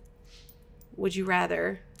 would you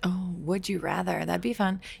rather? Oh, would you rather? That'd be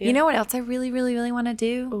fun. Yeah. You know what else I really, really, really want to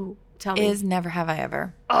do? Oh, tell me. Is Never Have I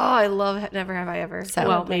Ever. Oh, I love Never Have I Ever. So-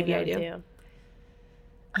 well, I'm playing maybe I that with do. you.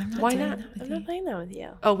 I'm not Why doing not? that with I'm you. not playing that with you.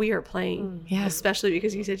 Oh, we are playing. Yeah. Especially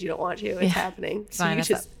because you said you don't want to. It's Yeah. happening. So Fine, you it's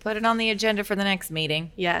just up. Put it on the agenda for the next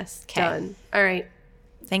meeting. yes, 'Kay. done. All right.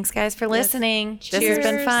 Thanks, guys, for listening. This has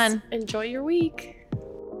been fun. Enjoy your week.